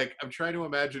 Like, I'm trying to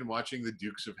imagine watching The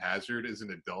Dukes of Hazzard as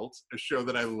an adult, a show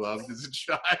that I loved as a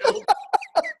child.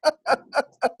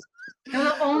 And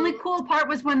the only cool part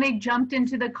was when they jumped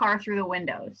into the car through the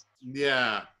windows.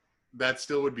 Yeah, that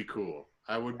still would be cool.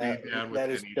 I would be down with that.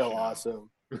 Is any still show. awesome.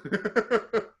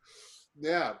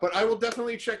 Yeah, but I will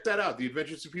definitely check that out. The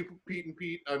Adventures of Pete and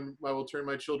Pete. I will turn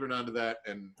my children onto that,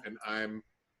 and I'm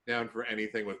down for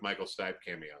anything with Michael Stipe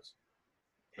cameos.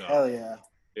 Hell yeah.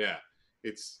 Yeah,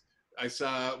 I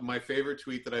saw my favorite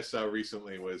tweet that I saw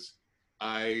recently was,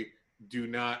 I do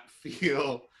not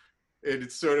feel, and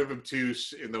it's sort of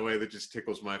obtuse in the way that just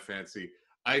tickles my fancy.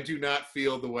 I do not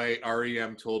feel the way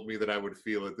REM told me that I would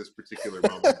feel at this particular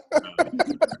moment.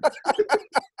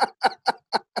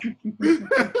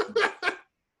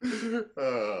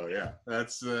 Oh yeah,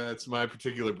 that's my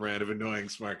particular brand of annoying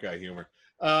smart guy humor.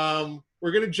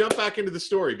 We're gonna jump back into the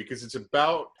story because it's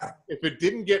about, if it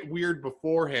didn't get weird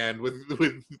beforehand with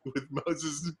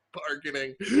Moses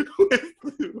bargaining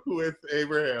with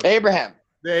Abraham.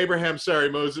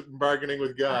 Moses bargaining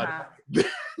with God.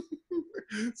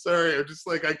 Sorry, I'm just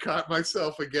like, I caught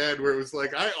myself again where it was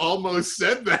like, I almost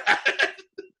said that.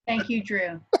 Thank you,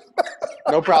 Drew.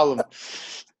 No problem.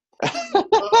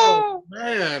 Oh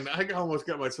man, I almost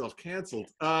got myself canceled.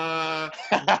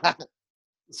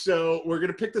 So we're going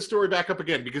to pick the story back up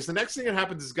again because the next thing that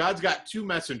happens is God's got 2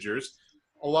 messengers.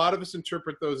 A lot of us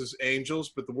interpret those as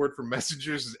angels, but the word for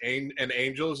messengers and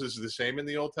angels is the same in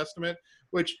the Old Testament,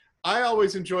 which I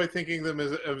always enjoy thinking them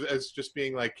as just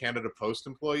being like Canada Post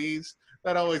employees.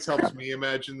 That always helps me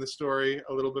imagine the story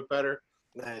a little bit better.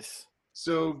 Nice.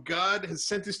 So God has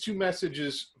sent his 2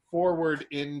 messages forward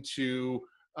into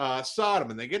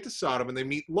Sodom, and they get to Sodom and they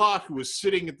meet Lot, who was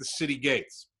sitting at the city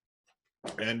gates.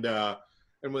 And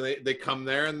when they come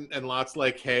there, and Lot's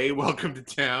like, hey, welcome to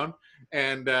town.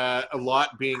 And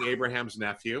Lot being Abraham's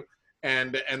nephew.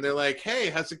 And they're like, hey,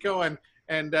 how's it going?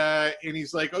 And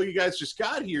he's like, oh, you guys just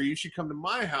got here. You should come to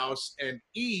my house and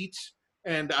eat,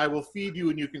 and I will feed you,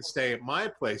 and you can stay at my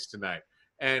place tonight.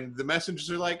 And the messengers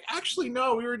are like, actually,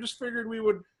 no, we were just figured we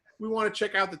want to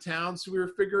check out the town. So we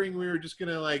were figuring we were just going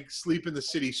to like sleep in the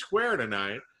city square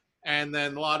tonight. And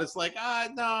then Lot is like,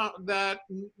 no,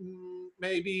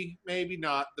 maybe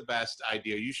not the best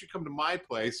idea. You should come to my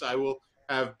place. I will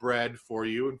have bread for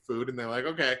you and food. And they're like,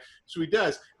 okay. So he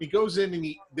does. He goes in and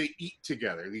they eat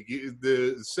together.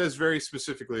 It says very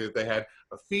specifically that they had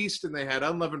a feast and they had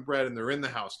unleavened bread and they're in the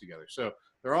house together. So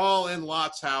they're all in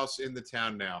Lot's house in the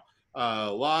town now.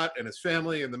 Lot and his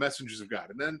family and the messengers of God.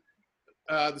 And then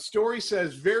the story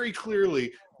says very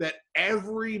clearly that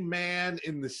every man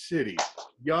in the city,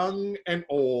 young and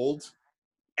old,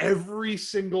 every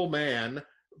single man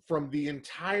from the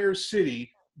entire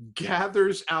city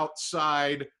gathers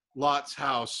outside Lot's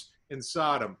house in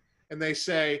Sodom. And they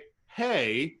say,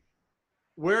 hey,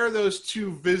 where are those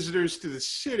two visitors to the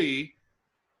city?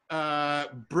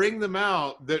 Bring them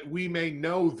out that we may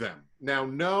know them. Now,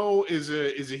 know is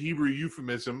a Hebrew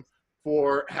euphemism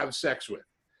for have sex with.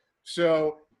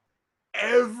 So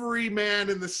every man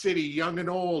in the city, young and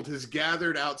old, has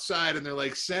gathered outside, and they're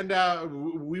like, "Send out.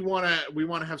 We want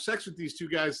to have sex with these two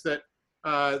guys that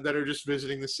are just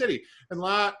visiting the city." And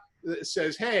Lot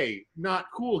says, "Hey, not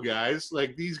cool, guys.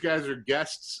 Like these guys are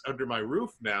guests under my roof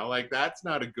now. Like that's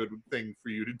not a good thing for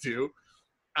you to do.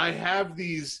 I have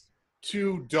these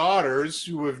two daughters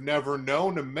who have never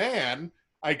known a man.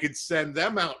 I could send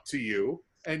them out to you,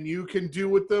 and you can do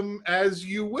with them as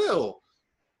you will."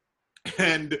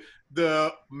 And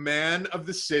the man of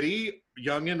the city,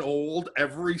 young and old,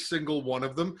 every single one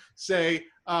of them say,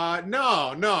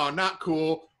 no, not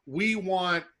cool. We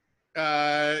want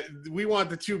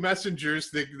the two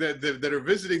messengers that are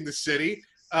visiting the city.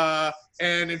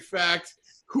 And in fact,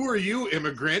 who are you,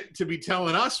 immigrant, to be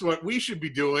telling us what we should be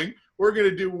doing? We're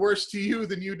going to do worse to you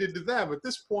than you did to them. At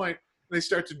this point, they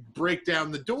start to break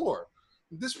down the door.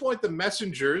 At this point, the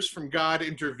messengers from God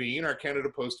intervene, our Canada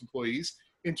Post employees,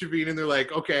 intervene, and they're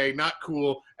like, okay, not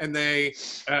cool. And they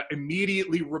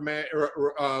immediately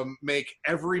make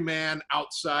every man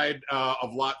outside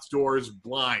of Lot's doors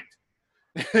blind.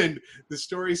 And the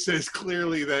story says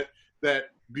clearly that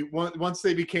once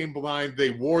they became blind, they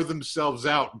wore themselves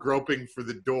out groping for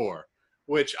the door,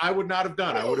 which I would not have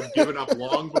done. I would have given up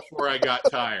long before I got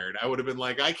tired. I would have been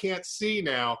like, I can't see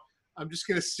now. I'm just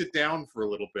going to sit down for a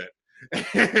little bit.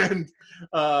 And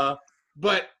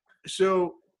but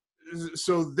so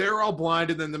they're all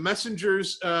blind, and then the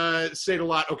messengers say to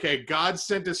Lot, okay, God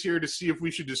sent us here to see if we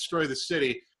should destroy the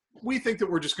city. We think that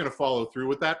we're just going to follow through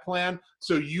with that plan,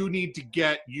 so you need to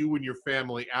get you and your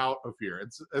family out of here.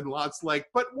 And Lot's like,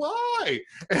 but why?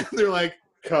 And they're like,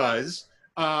 because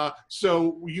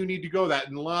so you need to go that.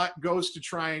 And Lot goes to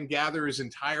try and gather his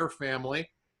entire family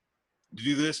to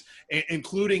do this,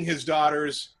 including his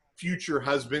daughter's future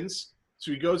husbands.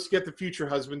 So he goes to get the future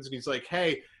husbands, and he's like,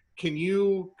 hey, can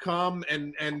you come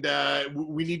and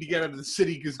we need to get out of the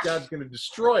city because God's going to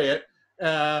destroy it.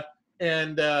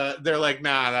 And they're like,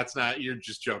 nah, that's not, you're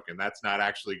just joking. That's not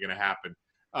actually going to happen.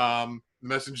 The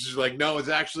messengers are like, no, it's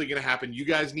actually going to happen. You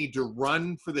guys need to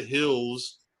run for the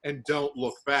hills and don't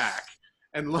look back.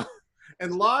 And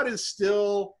Lot is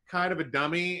still kind of a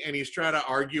dummy, and he's trying to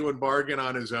argue and bargain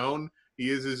on his own. He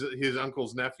is his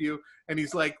uncle's nephew. And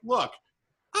he's like, look,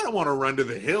 I don't want to run to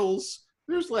the hills.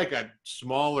 There's like a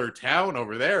smaller town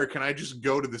over there. Can I just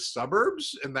go to the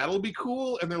suburbs and that'll be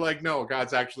cool? And they're like, no,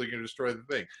 God's actually going to destroy the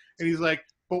thing. And he's like,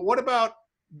 but what about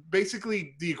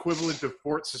basically the equivalent of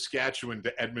Fort Saskatchewan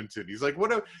to Edmonton? He's like,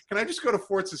 can I just go to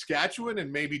Fort Saskatchewan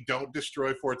and maybe don't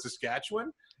destroy Fort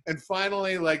Saskatchewan? And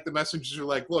finally, like the messengers are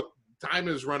like, look, time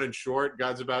is running short.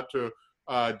 God's about to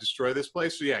destroy this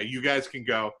place. So yeah, you guys can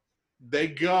go. They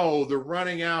go, they're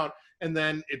running out. And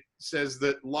then it says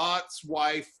that Lot's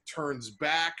wife turns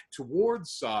back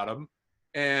towards Sodom,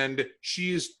 and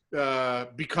she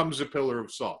becomes a pillar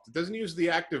of salt. It doesn't use the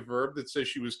active verb that says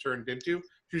she was turned into.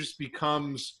 She just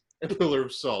becomes a pillar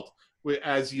of salt,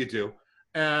 as you do.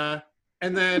 And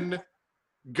then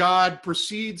God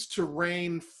proceeds to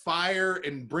rain fire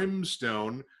and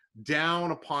brimstone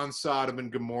down upon Sodom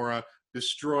and Gomorrah,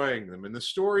 destroying them. And the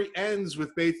story ends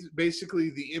with basically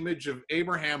the image of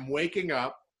Abraham waking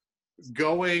up,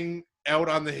 going out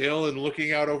on the hill and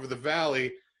looking out over the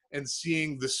valley and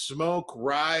seeing the smoke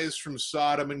rise from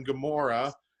Sodom and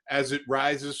Gomorrah as it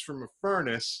rises from a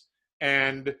furnace,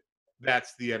 and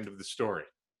that's the end of the story.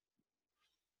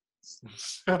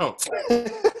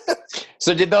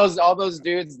 So did all those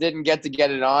dudes didn't get to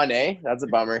get it on, eh? That's a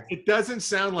bummer. It doesn't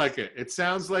sound like it. It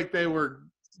sounds like they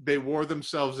wore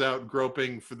themselves out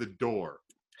groping for the door.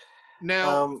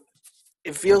 Now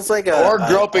it feels like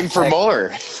groping for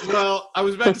more. Well, I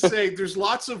was about to say there's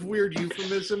lots of weird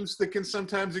euphemisms that can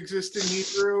sometimes exist in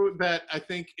Hebrew that I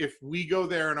think if we go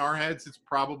there in our heads, it's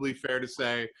probably fair to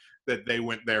say that they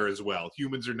went there as well.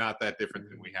 Humans are not that different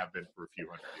than we have been for a few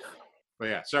hundred years. But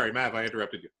yeah, sorry, Matt, I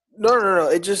interrupted you. No.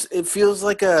 It feels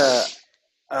like a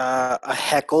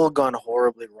heckle gone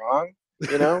horribly wrong.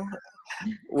 You know,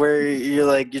 where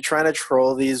you're trying to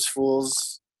troll these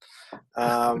fools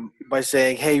by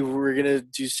saying, "Hey, we're gonna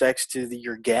do sex to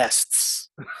your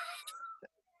guests,"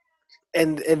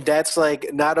 and that's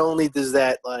like not only does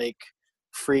that like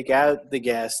freak out the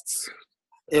guests,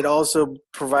 it also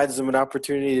provides them an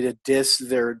opportunity to diss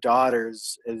their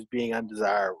daughters as being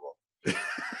undesirable.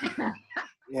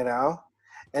 You know,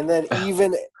 and then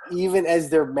even as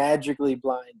they're magically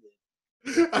blinded,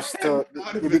 still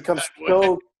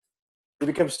they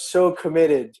become so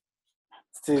committed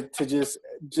to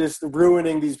just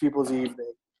ruining these people's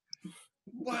evening.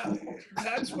 Well,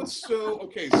 that's what's so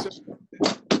okay. So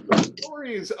the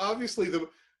story is obviously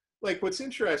what's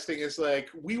interesting is like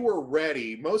we were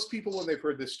ready. Most people when they've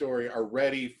heard this story are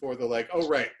ready for the like, oh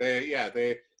right,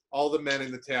 they all the men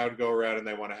in the town go around and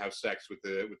they want to have sex with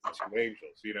the two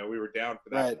angels. You know, we were down for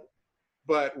that. Right.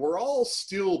 But we're all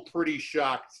still pretty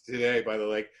shocked today by the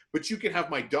like, but you can have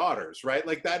my daughters, right?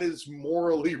 Like that is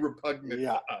morally repugnant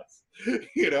to us,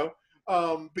 you know?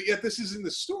 But yet this is in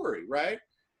the story, right?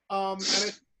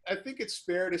 And I think it's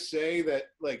fair to say that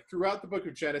like throughout the book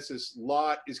of Genesis,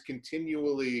 Lot is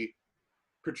continually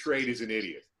portrayed as an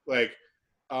idiot. Like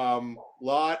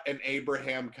Lot and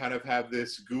Abraham kind of have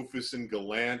this Goofus and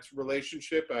Gallant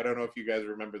relationship. I don't know if you guys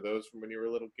remember those from when you were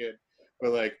a little kid,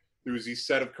 but like there was these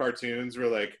set of cartoons where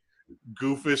like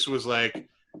Goofus was like,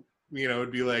 you know,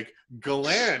 it'd be like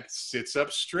Gallant sits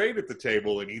up straight at the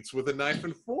table and eats with a knife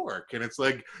and fork, and it's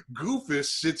like Goofus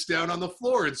sits down on the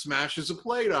floor and smashes a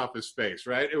plate off his face,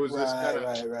 right? It was this kind of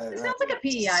It sounds like a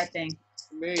PEI thing.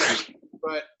 maybe,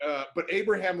 but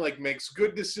Abraham like makes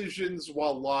good decisions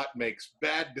while Lot makes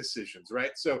bad decisions,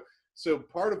 right? So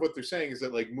part of what they're saying is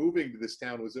that like moving to this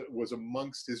town was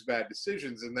amongst his bad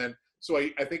decisions, and then so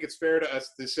I think it's fair to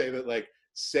us to say that like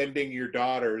sending your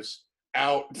daughters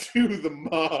out to the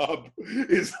mob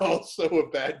is also a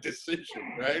bad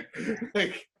decision, right?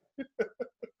 Like,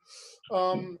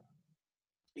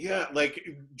 yeah, like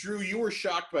Drew, you were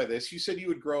shocked by this. You said you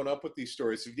had grown up with these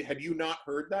stories. Had you not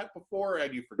heard that before? Or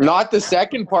had you forgotten? Not the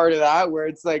second part of that where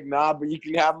it's like, nah, but you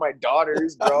can have my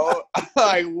daughters, bro.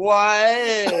 Like,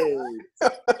 what?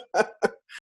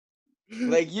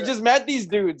 Like, you just met these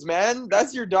dudes, man.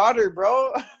 That's your daughter,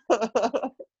 bro.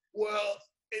 Well,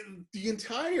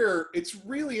 it's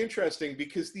really interesting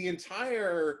because the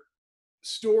entire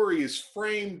story is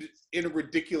framed in a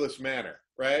ridiculous manner,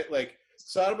 right? Like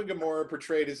Sodom and Gomorrah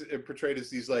portrayed as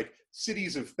these like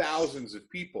cities of thousands of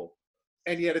people,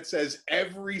 and yet it says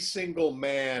every single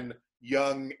man,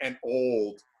 young and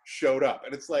old, showed up,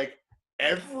 and it's like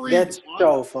That's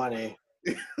so funny.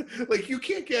 like you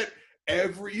can't get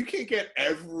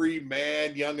every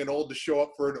man, young and old, to show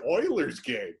up for an Oilers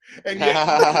game, and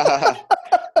yet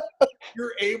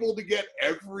you're able to get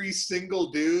every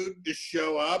single dude to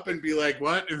show up and be like,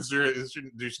 "What is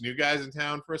there's new guys in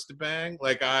town for us to bang?"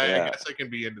 Like, I guess I can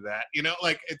be into that, you know?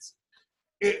 Like it's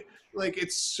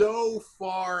so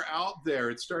far out there.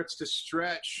 It starts to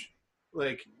stretch.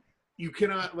 Like you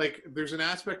cannot like. There's an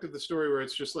aspect of the story where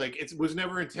it's just like it was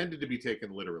never intended to be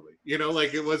taken literally. You know,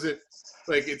 like it wasn't.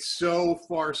 Like it's so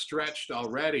far stretched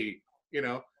already. You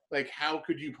know, like how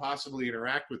could you possibly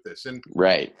interact with this? And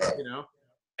right. You know.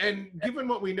 And given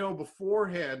what we know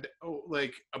beforehand,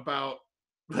 about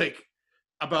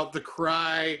the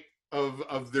cry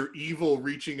of their evil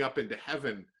reaching up into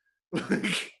heaven,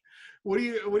 like what do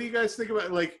you guys think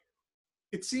about? Like,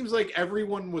 it seems like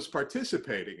everyone was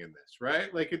participating in this,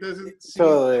 right? Like, it doesn't seem,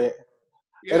 totally.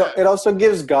 Yeah. It also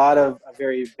gives God a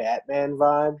very Batman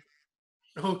vibe.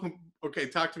 Oh, okay.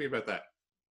 Talk to me about that.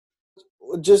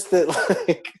 Just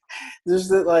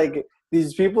that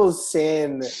these people's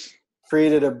sin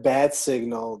created a bat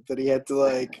signal that he had to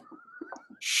like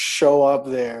show up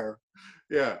there.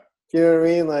 Yeah. You know what I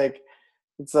mean? Like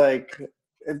it's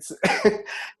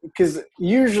because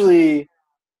usually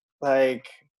like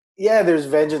there's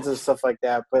vengeance and stuff like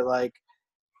that, but like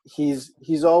he's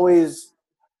always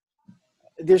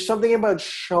there's something about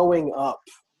showing up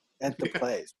at the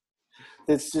place.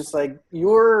 It's just like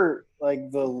you're like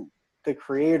the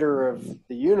creator of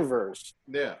the universe.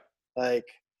 Yeah. Like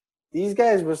these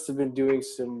guys must have been doing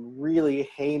some really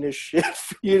heinous shit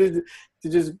for you to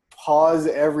just pause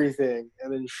everything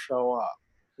and then show up,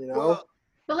 you know? Well,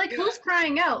 but like, who's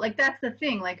crying out? Like, that's the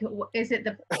thing. Like, is it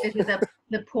the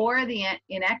poor, the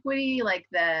inequity, like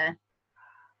the?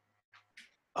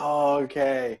 Oh,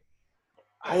 okay.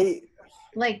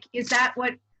 Is that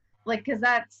what? Like, because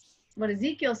that's what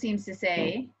Ezekiel seems to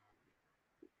say.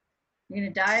 You're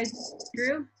gonna die,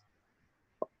 Drew.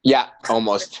 Yeah,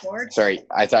 almost. Sorry,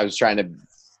 I thought I was trying to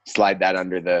slide that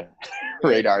under the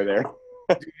radar there.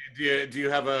 Do you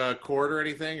have a cord or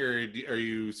anything, or are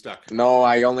you stuck? No,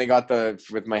 I only got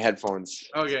with my headphones.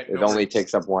 Okay. It only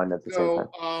takes up one at the same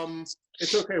time. So,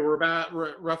 it's okay. We're about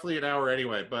roughly an hour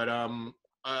anyway, but I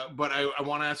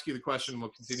want to ask you the question. We'll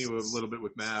continue a little bit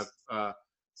with Mav.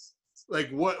 Like,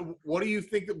 what do you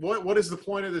think? What is the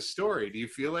point of this story? Do you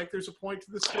feel like there's a point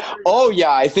to the story? Oh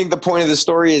yeah, I think the point of the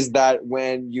story is that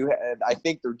when I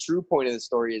think the true point of the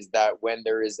story is that when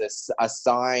there is a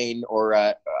sign or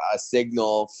a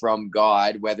signal from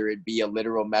God, whether it be a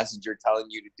literal messenger telling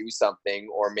you to do something,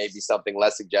 or maybe something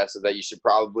less suggestive, that you should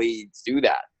probably do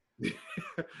that.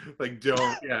 Like,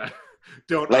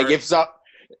 don't like if so.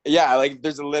 Yeah, like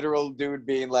there's a literal dude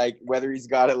being like, whether he's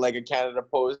got it like a Canada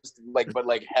Post, but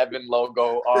heaven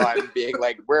logo on, being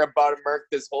like, we're about to murk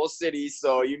this whole city,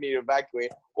 so you need to evacuate,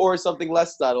 or something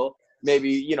less subtle,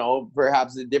 maybe,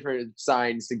 perhaps a different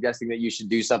sign suggesting that you should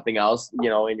do something else,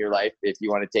 in your life, if you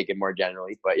want to take it more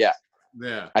generally. But yeah,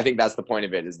 I think that's the point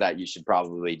of it, is that you should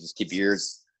probably just keep your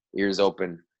ears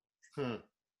open.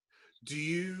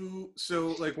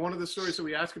 So like one of the stories that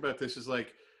we ask about this is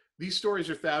like, these stories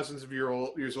are thousands of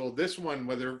years old. This one,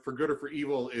 whether for good or for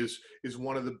evil, is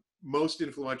one of the most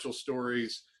influential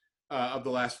stories of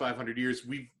the last 500 years.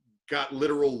 We've got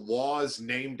literal laws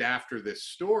named after this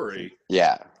story.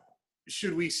 Yeah.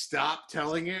 Should we stop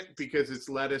telling it because it's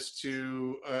led us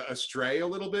to astray a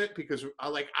little bit? Because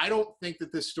I don't think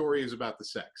that this story is about the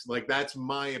sex. Like, that's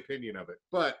my opinion of it.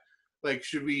 But like,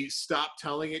 should we stop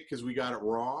telling it because we got it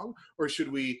wrong, or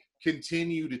should we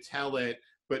continue to tell it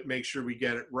but make sure we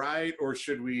get it right? Or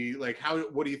should we,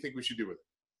 what do you think we should do with it?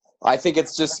 I think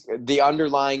it's just the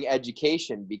underlying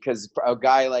education, because a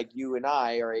guy like you and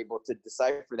I are able to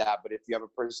decipher that. But if you have a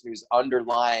person who's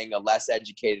underlying a less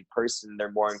educated person,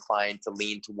 they're more inclined to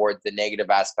lean towards the negative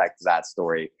aspect of that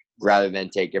story rather than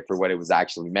take it for what it was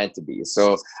actually meant to be.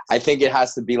 So I think it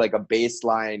has to be like a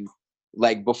baseline,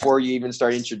 like before you even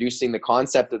start introducing the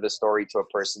concept of the story to a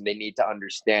person, they need to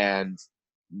understand,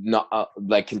 not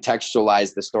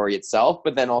contextualize the story itself,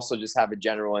 but then also just have a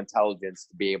general intelligence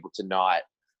to be able to not,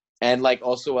 and like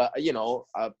also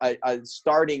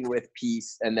starting with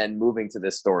peace and then moving to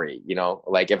the story.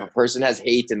 Like if a person has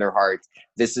hate in their heart,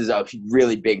 this is a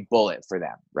really big bullet for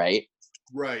them, right?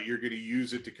 Right. You're going to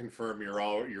use it to confirm your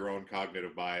own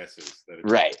cognitive biases.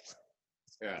 Right.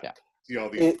 Yeah. See all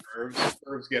these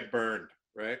curves get burned,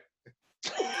 right?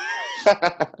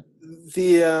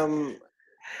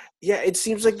 Yeah, it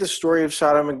seems like the story of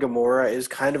Sodom and Gomorrah is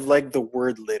kind of like the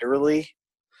word literally,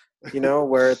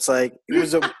 where it's like it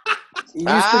used to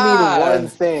mean one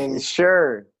thing.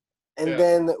 Sure. And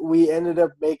then we ended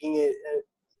up making it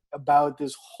about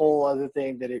this whole other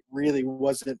thing that it really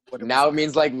wasn't what it now was. It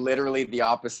means like literally the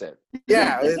opposite.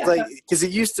 Yeah, it's like, because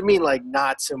it used to mean like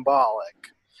not symbolic.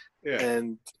 Yeah.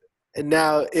 And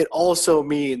now it also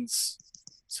means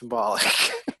symbolic.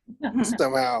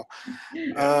 Somehow.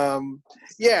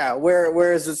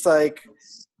 Whereas it's like,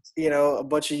 a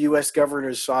bunch of US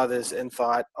governors saw this and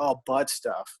thought, oh, butt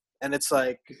stuff. And it's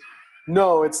like,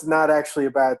 no, it's not actually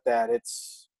about that.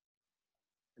 It's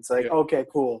like, okay,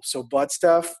 cool. So butt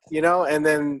stuff, and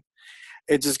then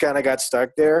it just kind of got stuck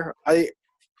there. I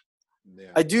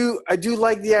do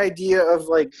like the idea of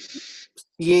like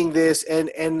seeing this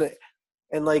and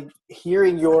like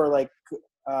hearing your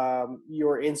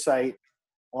your insight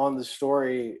on the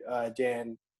story,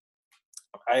 Dan.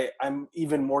 I'm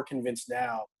even more convinced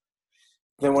now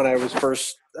than when I was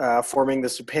first forming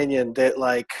this opinion that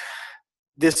like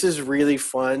this is really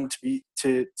fun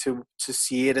to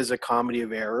see it as a comedy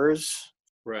of errors,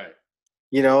 right?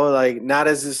 Like not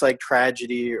as this like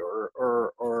tragedy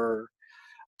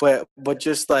but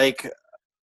just like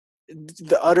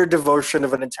the utter devotion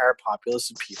of an entire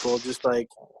populace of people just like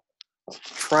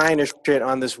trying to shit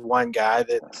on this one guy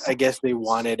that I guess they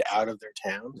wanted out of their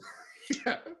town.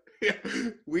 Yeah.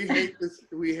 We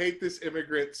hate this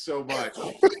immigrant so much.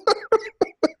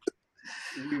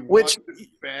 Want to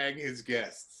bang his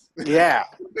guests. Yeah,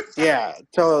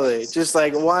 totally. Just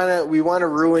like we want to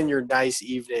ruin your nice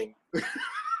evening.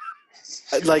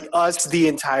 Like us, the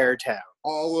entire town.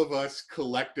 All of us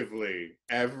collectively,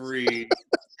 every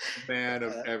man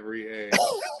of every age.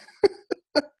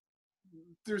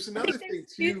 There's another thing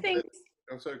too.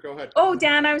 I'm sorry, go ahead. Oh,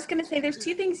 Dan, I was going to say there's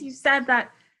two things you said that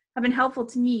have been helpful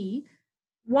to me.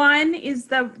 One is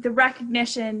the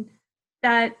recognition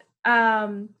that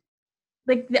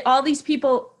all these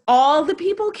people, all the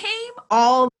people came,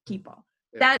 all the people.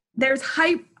 Yeah. That there's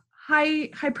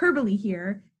hyperbole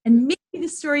here, and maybe the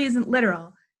story isn't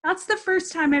literal. That's the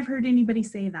first time I've heard anybody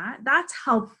say that. That's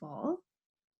helpful.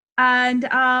 And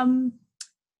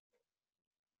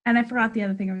And I forgot the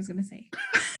other thing I was going to say.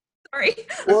 Sorry.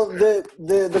 Well,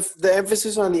 the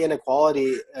emphasis on the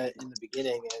inequality in the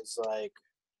beginning is like,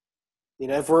 you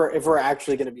know, if we're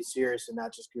actually going to be serious and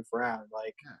not just goof around,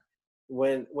 like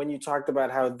when you talked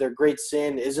about how their great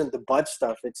sin isn't the butt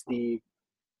stuff, it's the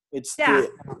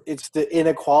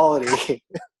inequality.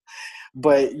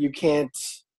 But you can't,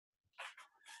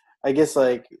 I guess,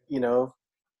 like, you know,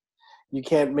 you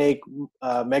can't make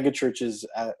mega churches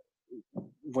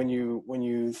when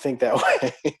you think that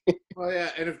way. Well,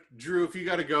 yeah, and if you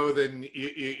got to go, then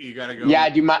you got to go. Yeah,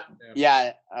 do you mind?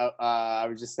 Yeah, I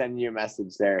was just sending you a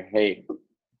message there. Hey,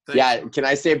 Thanks. can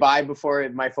I say bye before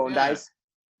my phone Yeah. dies?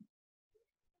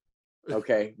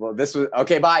 Okay, well, this was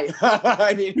okay. Bye.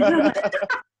 I mean,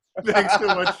 Thanks so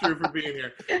much, Drew, for being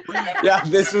here. yeah,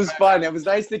 this was fun. It was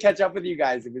nice to catch up with you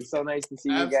guys. It was so nice to see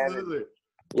you again. Absolutely.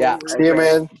 Yeah. See you,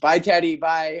 man. Bye, Teddy.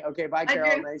 Bye. Okay. Bye, Bye,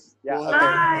 Carol. Drew. Nice. Yeah. Well, Okay.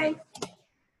 Bye.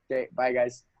 Okay. Bye,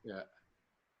 guys. Yeah.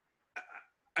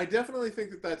 I definitely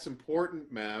think that that's important,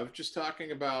 Mav. Just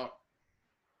talking about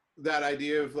that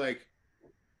idea of like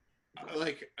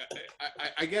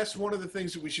I guess one of the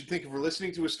things that we should think if we're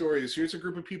listening to a story is here's a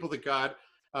group of people that God,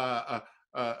 a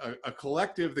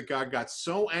collective that God got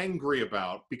so angry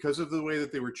about because of the way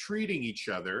that they were treating each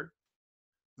other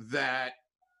that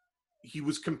he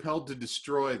was compelled to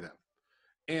destroy them.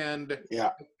 And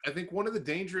Yeah. I think one of the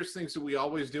dangerous things that we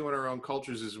always do in our own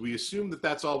cultures is we assume that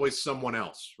that's always someone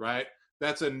else, right?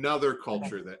 That's another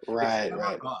culture that Right, it's never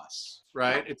right. us,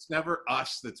 right? It's never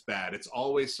us that's bad. It's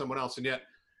always someone else. And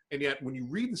yet when you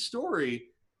read the story,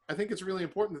 I think it's really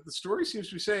important that the story seems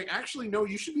to be saying, actually, no,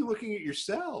 you should be looking at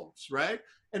yourselves, right?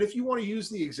 And if you want to use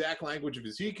the exact language of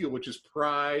Ezekiel, which is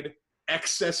pride,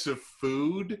 excess of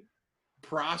food,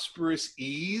 prosperous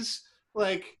ease,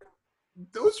 like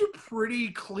those are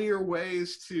pretty clear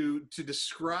ways to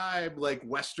describe like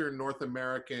Western North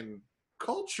American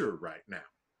culture right now,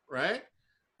 right?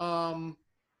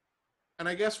 And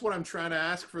I guess what I'm trying to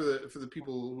ask for the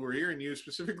people who are here and you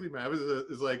specifically, Mav,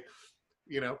 is like,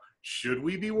 you know, should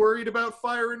we be worried about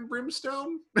fire and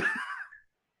brimstone?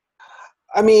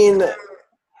 I mean,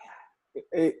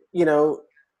 you know,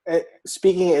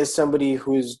 speaking as somebody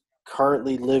who's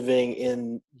currently living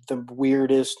in the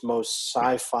weirdest, most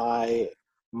sci-fi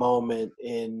moment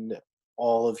in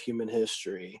all of human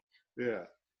history, Yeah.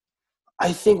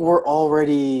 I think we're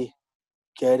already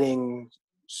getting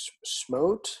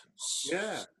smote.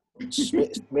 Yeah.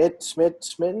 Smitten.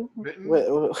 Smitten?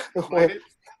 Smited?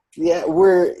 Yeah,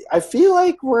 I feel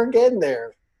like we're getting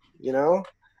there. You know.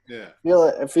 Yeah.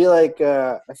 I feel like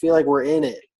we're in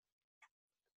it.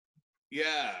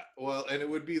 Yeah. Well, and it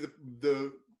would be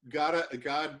the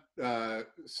God.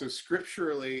 So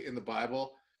scripturally in the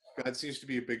Bible, God seems to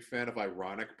be a big fan of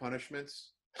ironic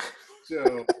punishments.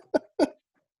 So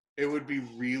it would be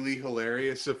really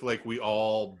hilarious if like we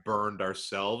all burned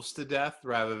ourselves to death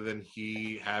rather than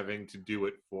he having to do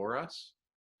it for us.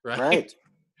 Right.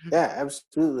 Yeah,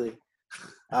 absolutely.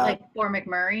 Like for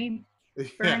McMurray Yeah.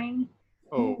 burning.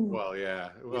 Oh, well, yeah.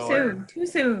 Well, Too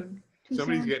soon.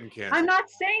 somebody's getting canceled. I'm not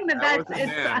saying that That that's was a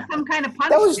man. some kind of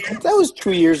That punishment. was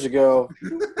 2 years ago.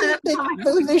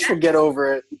 They should get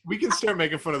over it. We can start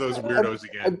making fun of those weirdos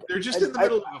again. They're just in the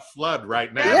middle of a flood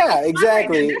right now. Yeah,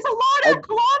 exactly. There's a lot of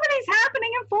calamities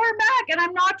happening in Fort Mac, and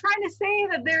I'm not trying to say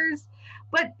that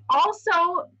but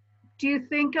also, do you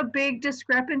think a big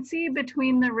discrepancy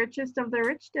between the richest of the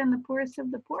rich and the poorest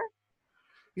of the poor?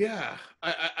 Yeah,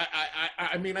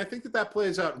 I mean, I think that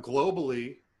plays out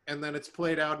globally, and then it's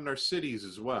played out in our cities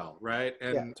as well, right?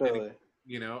 And, Yeah, totally. and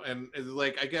you know, and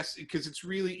like I guess because it's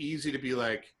really easy to be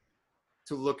like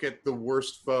to look at the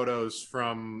worst photos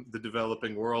from the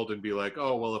developing world and be like,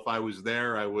 oh, well, if I was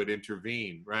there, I would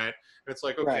intervene, right? And it's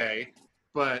like, okay,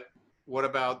 but what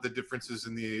about the differences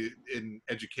in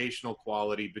educational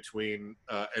quality between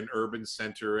an urban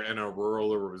center and a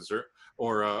rural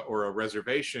or a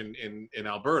reservation in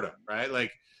Alberta, right?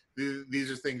 Like these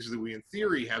are things that we, in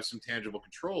theory, have some tangible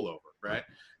control over, right?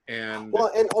 And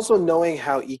well, and also knowing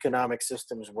how economic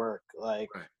systems work, like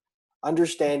Right.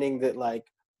 understanding that, like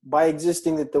by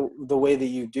existing that the way that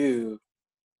you do,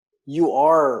 you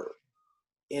are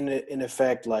in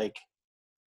effect like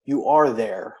you are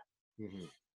there. Mhm.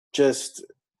 Just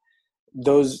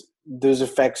those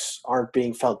effects aren't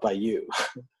being felt by you.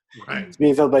 Right. It's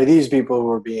being felt by these people who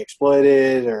are being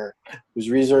exploited or whose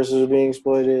resources are being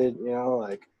exploited. You know,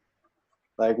 like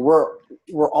we're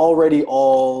already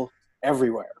all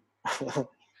everywhere.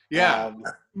 Yeah.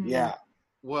 Yeah.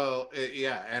 Well,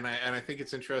 yeah, and I think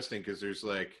it's interesting because there's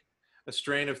like a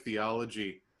strain of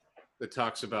theology that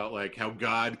talks about like how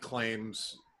God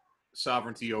claims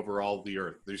sovereignty over all the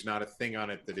earth. There's not a thing on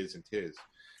it that isn't his.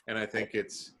 And I think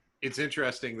it's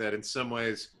interesting that in some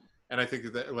ways, and I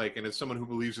think that like, and as someone who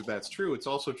believes that that's true, it's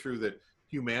also true that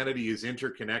humanity is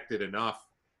interconnected enough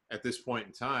at this point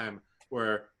in time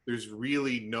where there's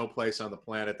really no place on the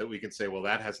planet that we can say, well,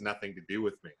 that has nothing to do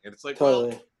with me. And it's like,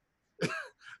 Totally. well,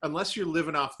 unless you're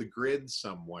living off the grid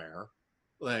somewhere,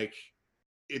 like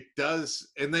it does.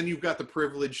 And then you've got the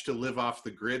privilege to live off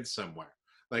the grid somewhere,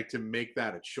 like to make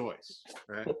that a choice.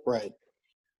 Right. Right.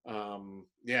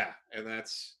 Yeah. And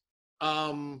that's,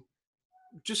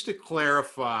 just to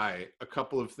clarify a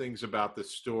couple of things about the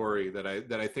story that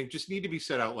I think just need to be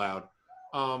said out loud.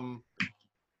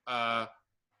 I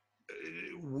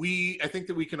think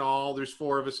that we can all, there's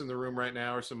 4 of us in the room right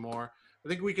now or some more. I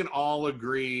think we can all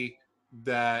agree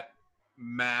that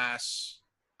mass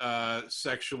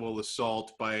sexual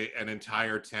assault by an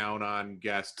entire town on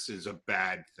guests is a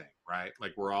bad thing, right?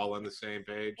 Like we're all on the same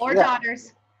page. Or Yeah.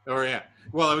 daughters. Or yeah.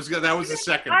 Well, that was the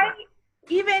second I, one.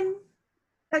 even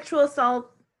sexual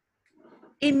assault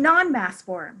in non-mass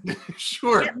form.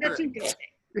 Sure. Yeah, that's good.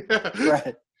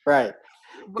 Yeah. Right.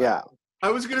 But Yeah. I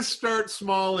was gonna start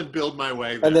small and build my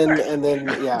way And there. then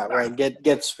yeah, right.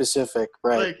 Get specific.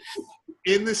 Right. Like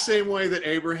in the same way that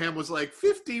Abraham was like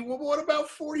 50, well, what about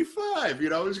 45? You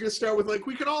know, I was gonna start with like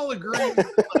we can all agree.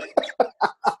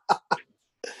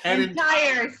 An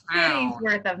Entire city's town,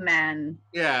 worth of men.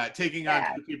 yeah, taking on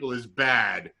Bad. 2 people is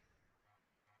bad.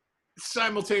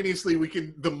 Simultaneously,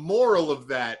 the moral of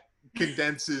that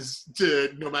condenses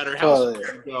to no matter how Totally.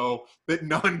 far you go, that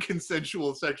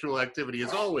non-consensual sexual activity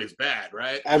is always bad,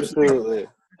 right? Absolutely.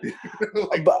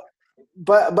 Like,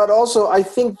 But also I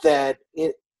think that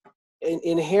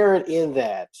inherent in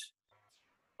that,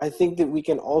 I think that we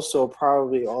can also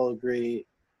probably all agree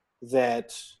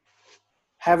that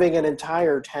having an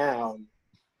entire town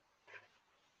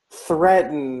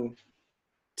threaten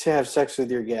to have sex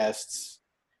with your guests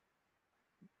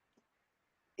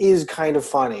is kind of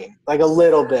funny, like a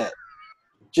little bit.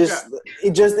 Just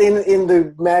in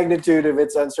the magnitude of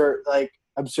its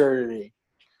absurdity.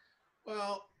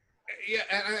 well, yeah,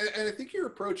 and I think you're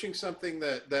approaching something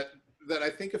that I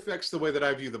think affects the way that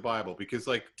I view the Bible, because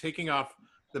like taking off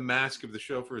the mask of the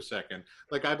show for a second,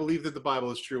 like I believe that the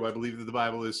Bible is true. I believe that the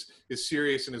Bible is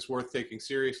serious and is worth taking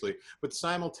seriously. But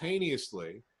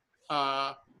simultaneously,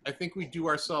 I think we do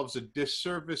ourselves a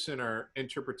disservice in our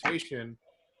interpretation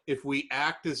if we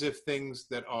act as if things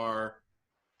that are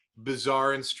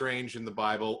bizarre and strange in the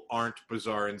Bible aren't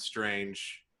bizarre and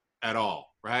strange at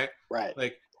all, right? Right.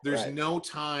 Like there's Right. no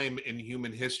time in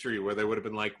human history where they would have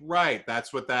been like, right,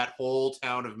 that's what that whole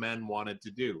town of men wanted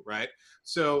to do, right?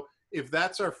 So if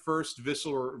that's our first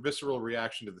visceral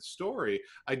reaction to the story,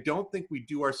 I don't think we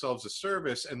do ourselves a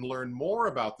service and learn more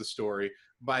about the story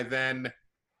by then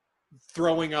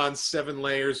throwing on 7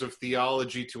 layers of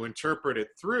theology to interpret it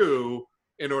through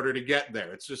in order to get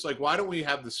there. It's just like, why don't we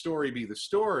have the story be the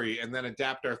story and then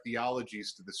adapt our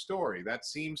theologies to the story? That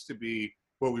seems to be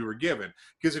what we were given.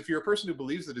 Because if you're a person who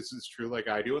believes that this is true, like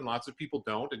I do, and lots of people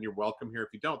don't, and you're welcome here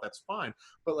if you don't, that's fine.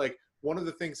 But like one of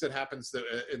the things that happens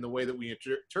in the way that we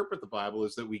interpret the Bible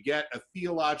is that we get a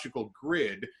theological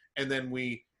grid and then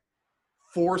we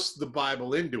force the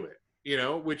Bible into it, you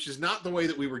know, which is not the way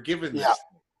that we were given this. Yeah.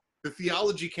 The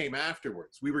theology came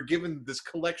afterwards. We were given this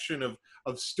collection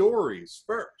of stories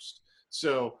first.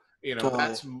 So, you know, Totally.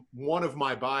 that's one of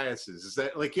my biases is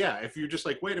that, like, yeah, if you're just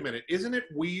like, wait a minute, isn't it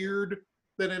weird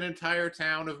that an entire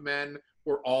town of men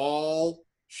were all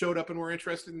showed up and were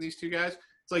interested in these 2 guys?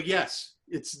 It's like, yes,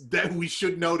 it's that we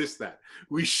should notice that.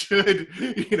 We should,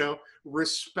 you know,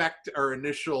 respect our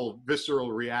initial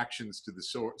visceral reactions to the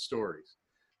stories.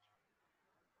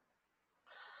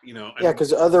 You know, Yeah,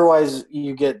 because otherwise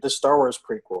you get the Star Wars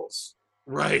prequels.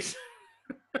 right.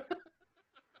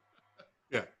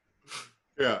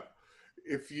 Yeah.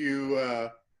 If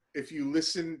you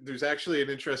listen, there's actually an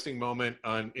interesting moment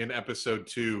in episode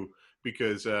 2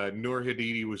 because Noor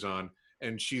Hadidi was on,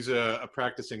 and she's a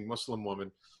practicing Muslim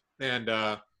woman, and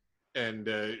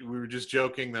we were just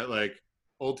joking that like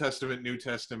Old Testament, New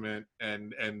Testament,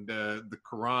 and the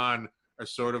Quran are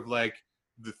sort of like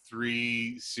the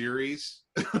 3 series.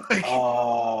 Like,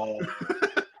 Oh,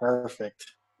 perfect.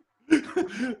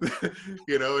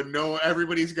 you know, and no,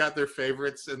 everybody's got their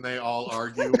favorites and they all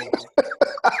argue.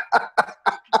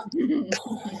 You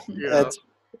know?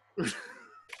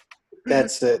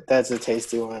 That's it. That's a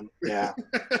tasty one. Yeah.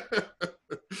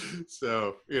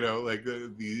 So, you know, like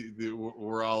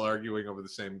we're all arguing over the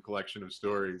same collection of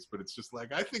stories, but it's just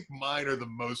like I think mine are the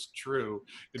most true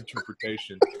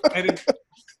interpretation. And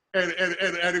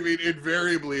I mean,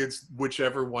 invariably, it's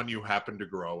whichever one you happen to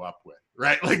grow up with,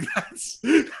 right? Like that's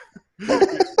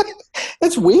It's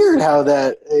That's weird how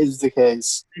that is the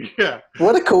case. Yeah.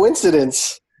 What a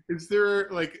coincidence. Is there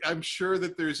like, I'm sure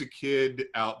that there's a kid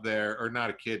out there, or not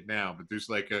a kid now, but there's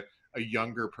like a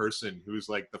younger person who's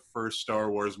like the first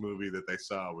Star Wars movie that they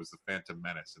saw was The Phantom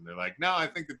Menace. And they're like, no, I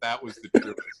think that was the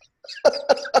truest.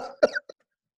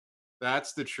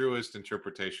 That's the truest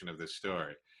interpretation of this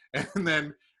story. And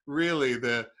then really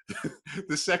the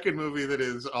second movie that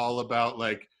is all about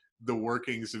like the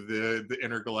workings of the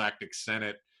intergalactic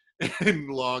Senate and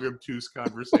long obtuse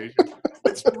conversation.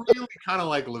 It's really kind of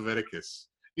like Leviticus,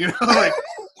 you know, like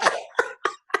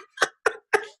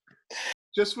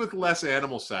just with less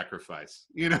animal sacrifice,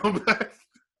 you know. But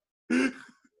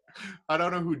I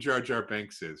don't know who Jar Jar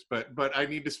Binks is, but I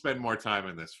need to spend more time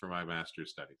in this for my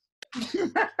master's studies.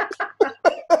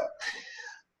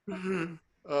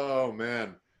 Oh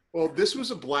man. Well, this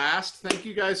was a blast. Thank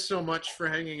you guys so much for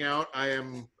hanging out. I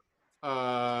am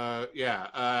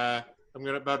I'm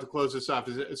about to close this off.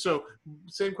 So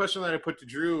same question that I put to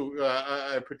Drew,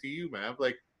 I put to you, Mav.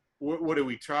 Like, what do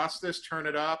we toss this, turn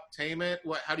it up, tame it?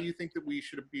 How do you think that we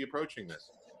should be approaching this?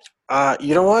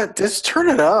 You know what? Just turn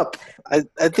it up. I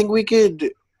think we could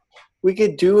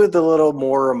do with a little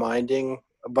more reminding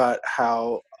about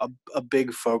how a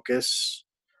big focus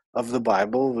of the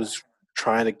Bible was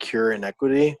trying to cure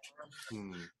inequity.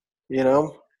 You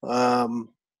know, I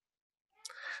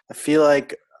feel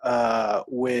like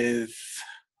with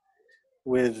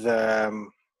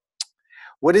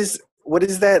what is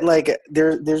that like?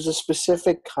 There's a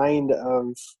specific kind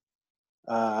of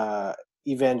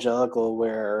evangelical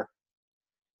where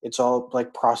it's all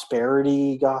like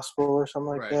prosperity gospel or something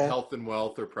like Right, that. health and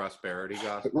wealth or prosperity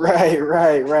gospel.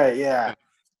 Right. Yeah.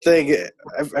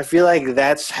 I feel like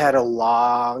that's had a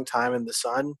long time in the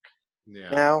sun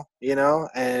now, you know,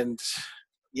 and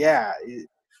yeah,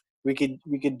 we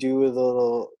could do with a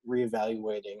little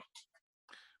reevaluating.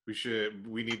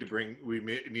 We need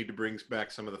to bring back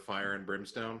some of the fire and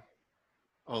brimstone.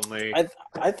 Only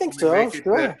I think so.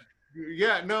 Sure.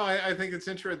 Yeah, no, I think it's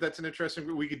interesting. That's an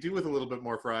interesting. We could do with a little bit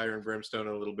more fire and brimstone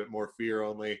and a little bit more fear.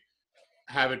 Only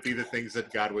have it be the things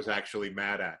that God was actually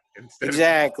mad at instead.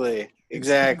 Exactly.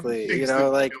 You know,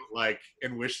 like we don't like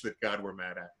and wish that God were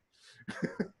mad at.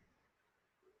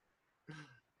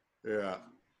 Yeah.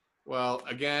 Well,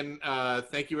 again,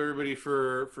 thank you everybody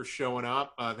for showing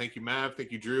up. Thank you, Mav.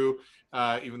 Thank you, Drew.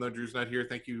 Even though Drew's not here,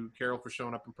 thank you, Carol, for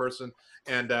showing up in person.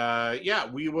 And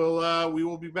we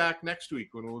will be back next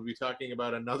week when we'll be talking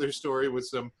about another story with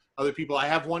some other people. I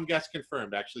have one guest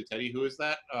confirmed, actually. Teddy, who is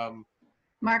that?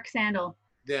 Mark Sandel.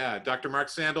 Yeah, Dr. Mark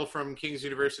Sandel from King's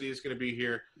University is going to be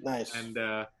here. Nice. And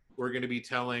we're going to be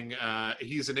telling.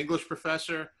 He's an English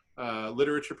professor,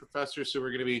 literature professor. So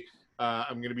we're going to be.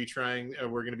 I'm going to be trying.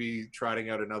 We're going to be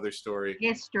trotting out another story.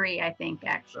 History, I think,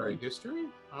 actually. Sorry, history?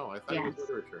 Oh, I thought it was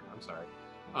literature. I'm sorry.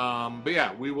 But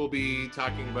yeah, we will be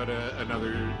talking about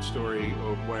another story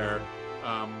of where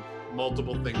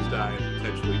multiple things die and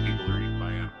potentially people are eaten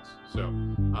by animals. So